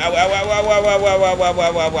 ow, ow, ow, ow, ow, ow, ow, ow, ow, ow,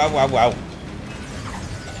 ow, ow, ow, ow, ow.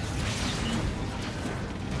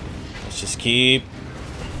 Let's just keep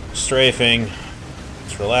strafing.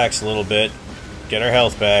 Let's relax a little bit. Get our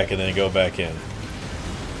health back and then go back in.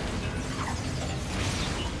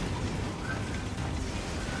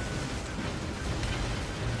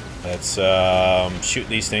 Let's shoot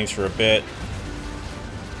these things for a bit.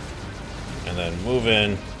 And then move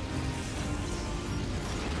in.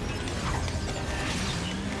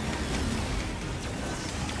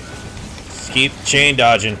 Just keep chain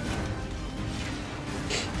dodging.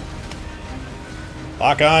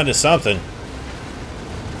 Lock on to something.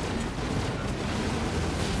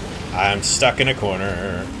 I'm stuck in a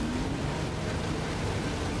corner.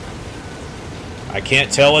 I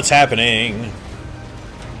can't tell what's happening.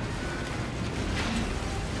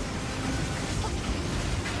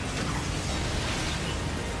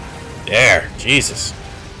 There, Jesus.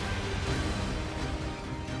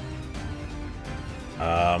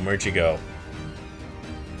 Where'd you go?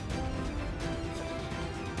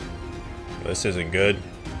 This isn't good.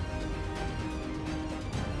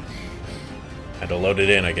 Had to load it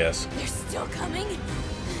in, I guess. They're still coming?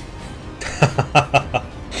 Fear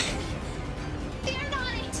not,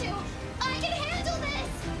 A2. I can handle this.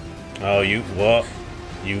 Oh, what?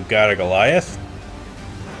 You got a Goliath?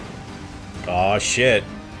 Aw, shit.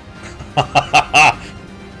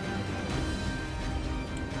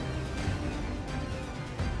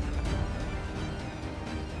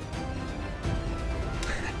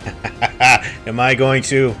 Am I going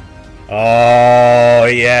to? Oh,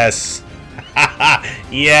 yes.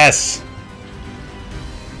 Yes.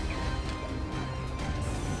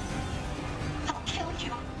 I'll kill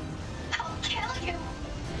you. I'll kill you.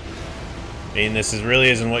 I mean, this really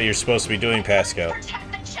isn't what you're supposed to be doing, Pascal.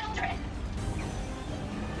 Protect the children.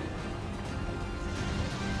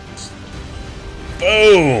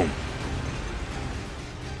 Boom!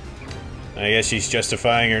 I guess she's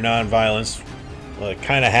justifying her non-violence. Well, it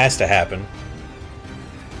kind of has to happen.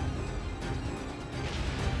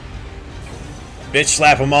 Bitch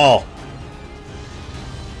slap them all.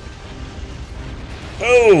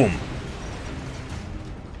 Boom!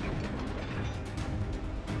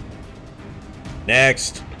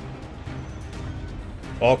 Next.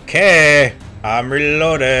 Okay. I'm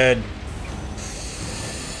reloaded.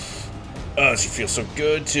 Oh, she feels so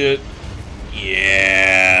good to...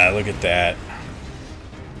 Yeah, look at that.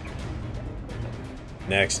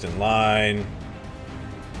 Next in line.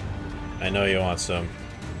 I know you want some.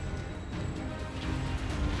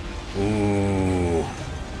 Ooh.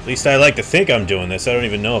 At least I like to think I'm doing this. I don't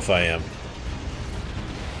even know if I am.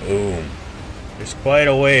 Boom. There's quite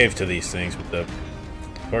a wave to these things with the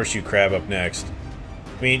horseshoe crab up next.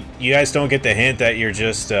 I mean, you guys don't get the hint that you're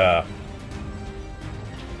just, Uh-oh.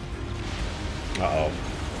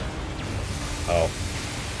 Oh.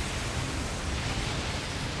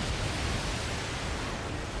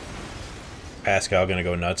 Pascal gonna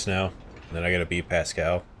go nuts now? And then I gotta beat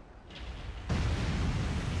Pascal?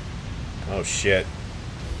 Oh shit.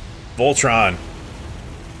 Voltron!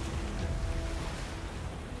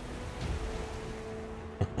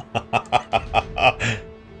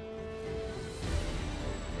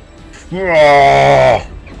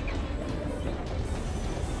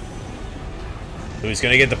 Who's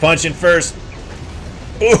gonna get the punch in first?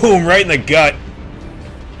 Boom! Right in the gut.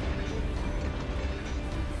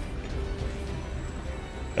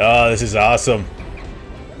 Oh, this is awesome.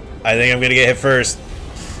 I think I'm gonna get hit first.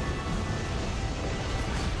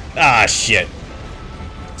 Ah, shit.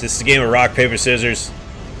 Is this a game of rock, paper, scissors?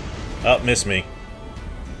 Oh, missed me.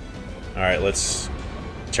 Alright, let's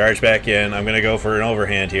charge back in. I'm gonna go for an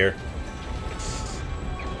overhand here.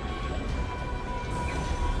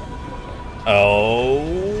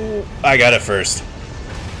 Oh, I got it first.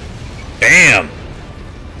 Bam!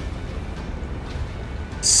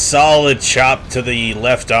 Solid chop to the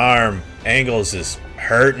left arm. Angles is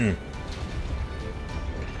hurting.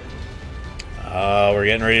 Oh, we're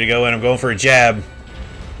getting ready to go in. I'm going for a jab.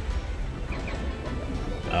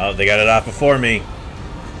 Oh, they got it off before me.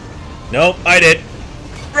 Nope, I did.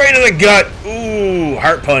 Right in the gut. Ooh,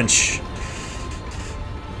 heart punch.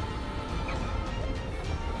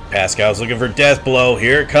 Pascal's looking for death blow.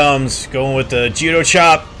 Here it comes. Going with the judo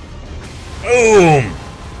chop. Boom.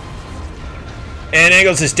 And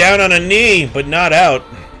Angles is down on a knee, but not out.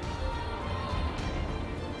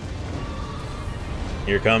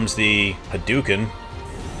 Here comes the Hadouken.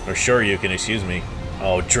 Or Shoryuken, excuse me.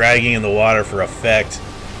 Oh, dragging in the water for effect.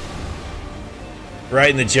 Right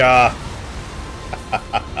in the jaw.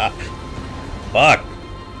 Fuck.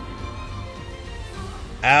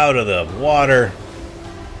 Out of the water.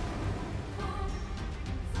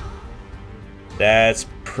 That's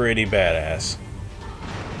pretty badass.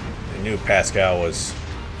 I knew Pascal was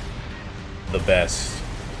the best.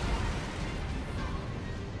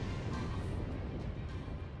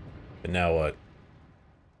 But now what?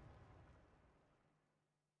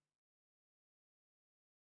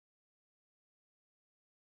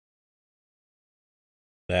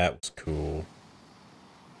 That was cool.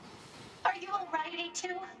 Are you alright,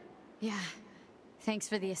 A2? Yeah. Thanks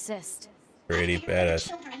for the assist. Pretty I fear for the badass.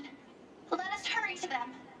 children. Let us hurry to them.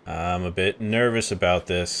 I'm a bit nervous about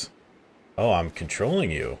this. Oh, I'm controlling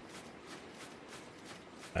you.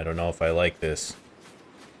 I don't know if I like this.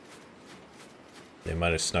 They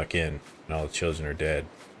might have snuck in, and all the children are dead.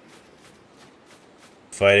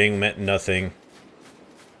 Fighting meant nothing.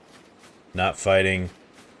 Not fighting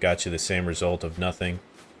got you the same result of nothing.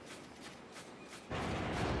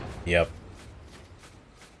 Yep.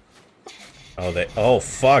 Oh, they... Oh,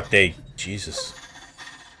 fuck, they... Jesus.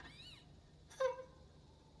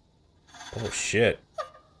 Oh, shit.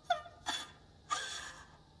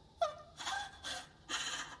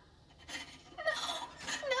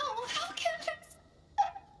 No, how can this?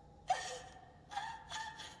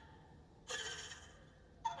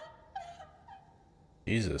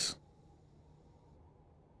 Jesus.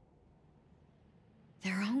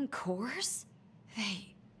 Their own cores?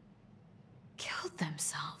 They killed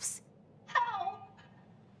themselves. How?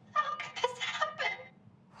 How could this happen?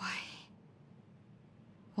 Why?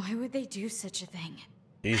 Why would they do such a thing?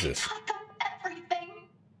 Jesus. I taught them everything.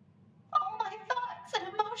 All my thoughts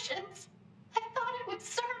and emotions. I thought it would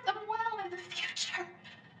serve them well in the future.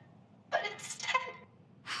 But instead,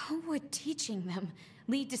 How would teaching them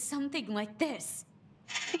lead to something like this?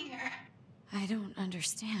 fear. I don't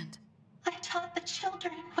understand. I taught the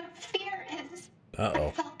children what fear is. I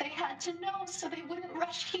Uh-oh. felt they had to know so they wouldn't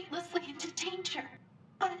rush heedlessly into danger.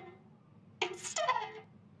 But instead,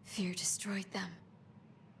 Fear destroyed them.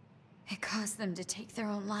 It caused them to take their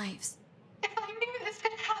own lives. if I knew this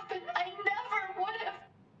could happen, I never would have.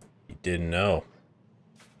 You didn't know.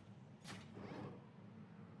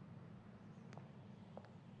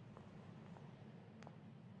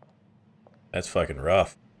 That's fucking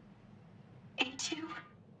rough. A2,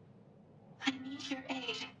 I need your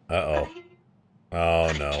aid. Uh-oh. I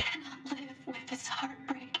Oh, no. cannot live with this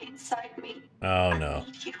heartbreak inside me. Oh, no. I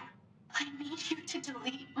need you. I need you to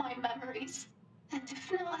delete my memories. And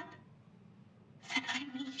if not, then I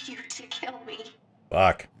need you to kill me.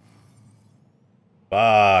 Fuck.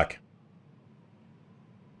 Fuck.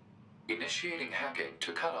 Initiating hacking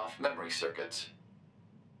to cut off memory circuits.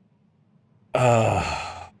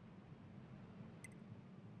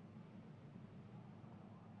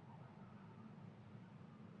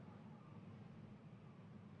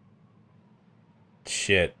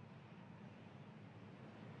 Shit.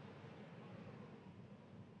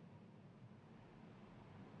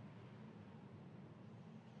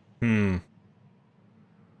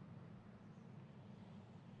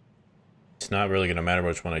 It's not really going to matter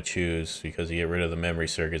which one I choose, because you get rid of the memory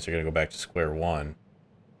circuits, they're going to go back to square one.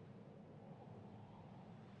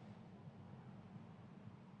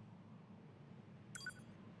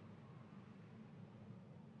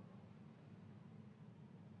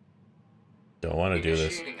 Don't want to do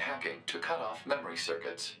this. Initiating hacking to cut off memory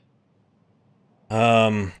circuits.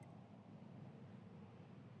 I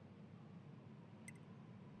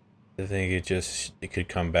think it could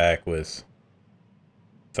come back with,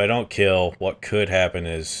 if I don't kill, what could happen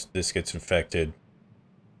is this gets infected,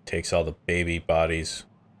 takes all the baby bodies.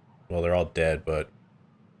 Well, they're all dead, but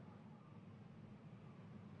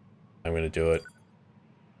I'm gonna do it.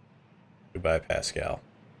 Goodbye, Pascal.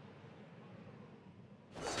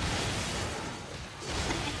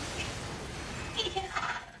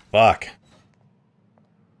 Fuck.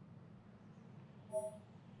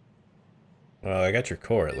 Well, I got your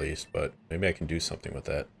core at least, but maybe I can do something with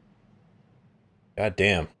that. God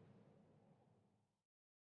damn.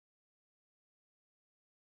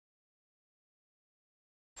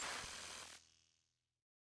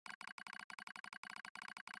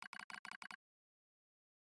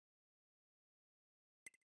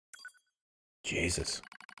 Jesus.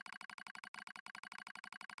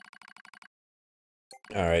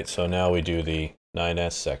 Alright, so now we do the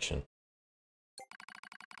 9S section.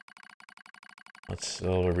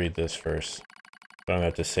 We'll read this first. But I'm gonna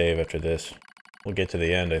have to save after this. We'll get to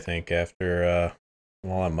the end, I think, after,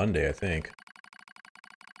 well, on Monday, I think.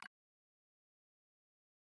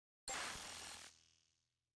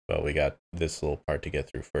 But we got this little part to get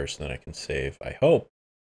through first, and then I can save, I hope,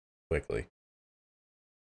 quickly.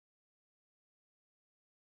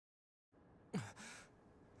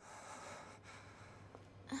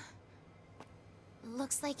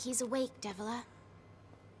 Looks like he's awake, Devila.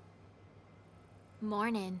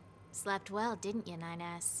 Morning. Slept well, didn't you,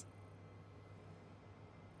 9S?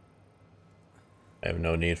 I have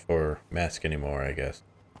no need for mask anymore, I guess.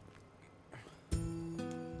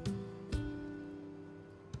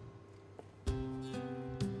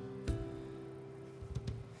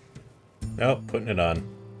 Nope, putting it on.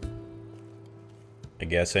 I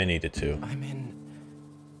guess I needed to. I'm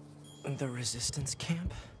in the resistance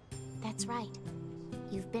camp? That's right.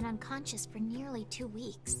 You've been unconscious for nearly 2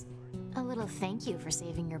 weeks. A little thank you for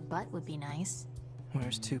saving your butt would be nice.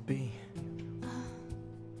 Where's 2B?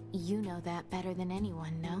 You know that better than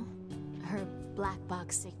anyone, no? Her black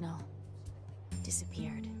box signal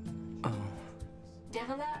disappeared. Oh.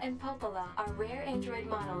 Devila and Popola are rare android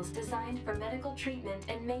models designed for medical treatment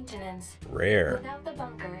and maintenance. Rare. Without the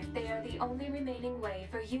bunker, they are the only remaining way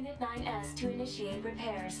for Unit 9S to initiate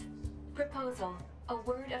repairs. Proposal. A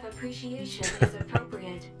word of appreciation is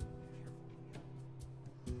appropriate.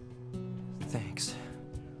 Thanks.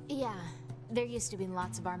 Yeah, there used to be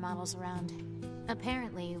lots of our models around.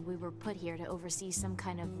 Apparently, we were put here to oversee some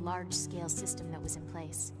kind of large-scale system that was in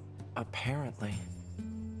place. Apparently.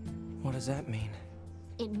 What does that mean?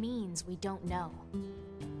 It means we don't know.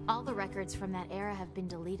 All the records from that era have been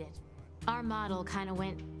deleted. Our model kind of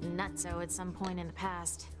went nutso at some point in the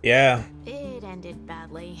past. Yeah. It ended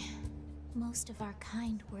badly. Most of our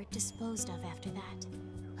kind were disposed of after that.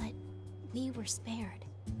 But we were spared.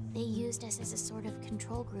 They used us as a sort of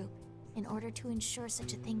control group in order to ensure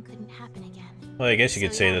such a thing couldn't happen again. Well, I guess you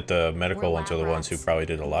could say yeah, that the medical we're ones are the lab ones who rats. probably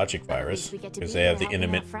did the logic But at virus, least we get to because be they have here the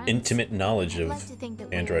helping out friends. intimate knowledge I'd of like to think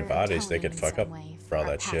that android we're bodies. They atoning could in fuck some up way for all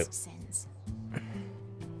our that past shit. sins.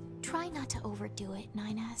 Try not to overdo it,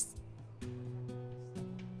 9S.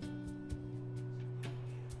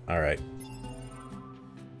 Alright.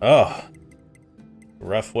 Oh.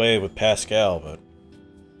 Rough way with Pascal, but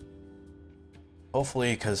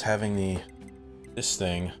hopefully, because having this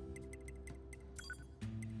thing,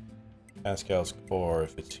 Pascal's core,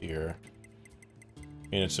 if it's here. I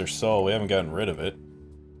mean, it's their soul. We haven't gotten rid of it.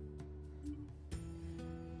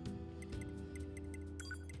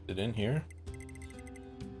 Is it in here?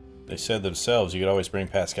 They said themselves you could always bring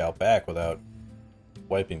Pascal back without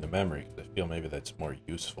wiping the memory. I feel maybe that's more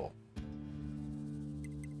useful.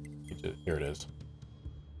 Here it is.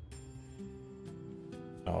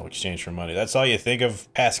 Oh, exchange for money. That's all you think of,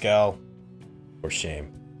 Pascal? For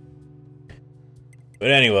shame.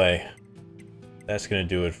 But anyway, that's gonna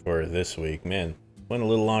do it for this week. Man, went a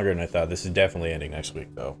little longer than I thought. This is definitely ending next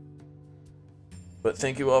week, though. But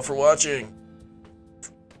thank you all for watching.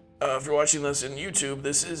 If you're watching this in YouTube,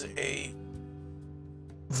 this is a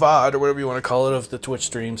VOD, or whatever you want to call it, of the Twitch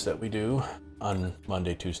streams that we do on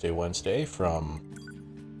Monday, Tuesday, Wednesday from,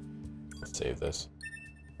 let's save this,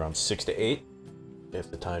 from 6 to 8. If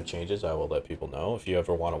the time changes, I will let people know. If you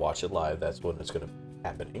ever want to watch it live, that's when it's going to be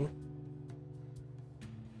happening.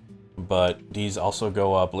 But these also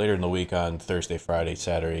go up later in the week on Thursday, Friday,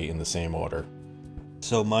 Saturday in the same order.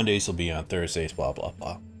 So Mondays will be on Thursdays, blah, blah,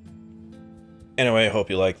 blah. Anyway, I hope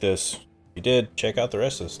you like this. If you did, check out the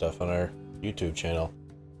rest of the stuff on our YouTube channel.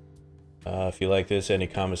 If you like this, any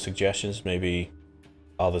comments, suggestions, maybe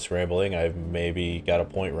all this rambling, I've maybe got a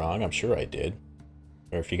point wrong. I'm sure I did.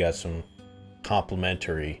 Or if you got some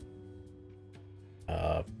complementary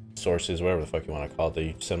sources, whatever the fuck you want to call it, that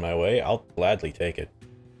you send my way, I'll gladly take it.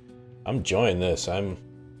 I'm enjoying this. I'm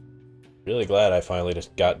really glad I finally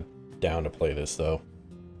just got down to play this, though.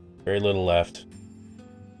 Very little left.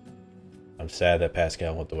 I'm sad that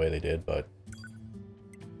Pascal went the way they did, but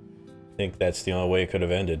I think that's the only way it could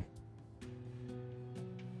have ended.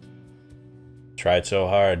 Tried so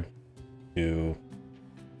hard to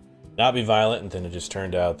not be violent, and then it just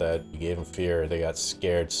turned out that you gave them fear. They got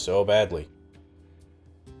scared so badly.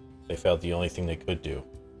 They felt the only thing they could do.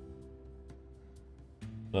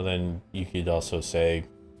 So then you could also say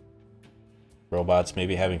robots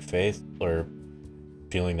maybe having faith or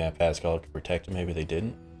feeling that Pascal could protect them. Maybe they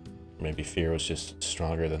didn't. Maybe fear was just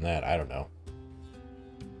stronger than that. I don't know.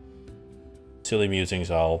 Silly musings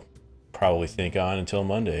I'll probably think on until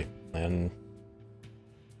Monday. And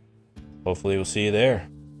hopefully we'll see you there.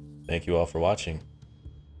 Thank you all for watching.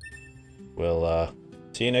 We'll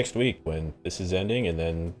see you next week when this is ending and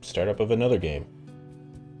then start up of another game.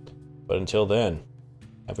 But until then,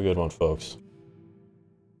 have a good one, folks.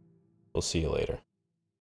 We'll see you later.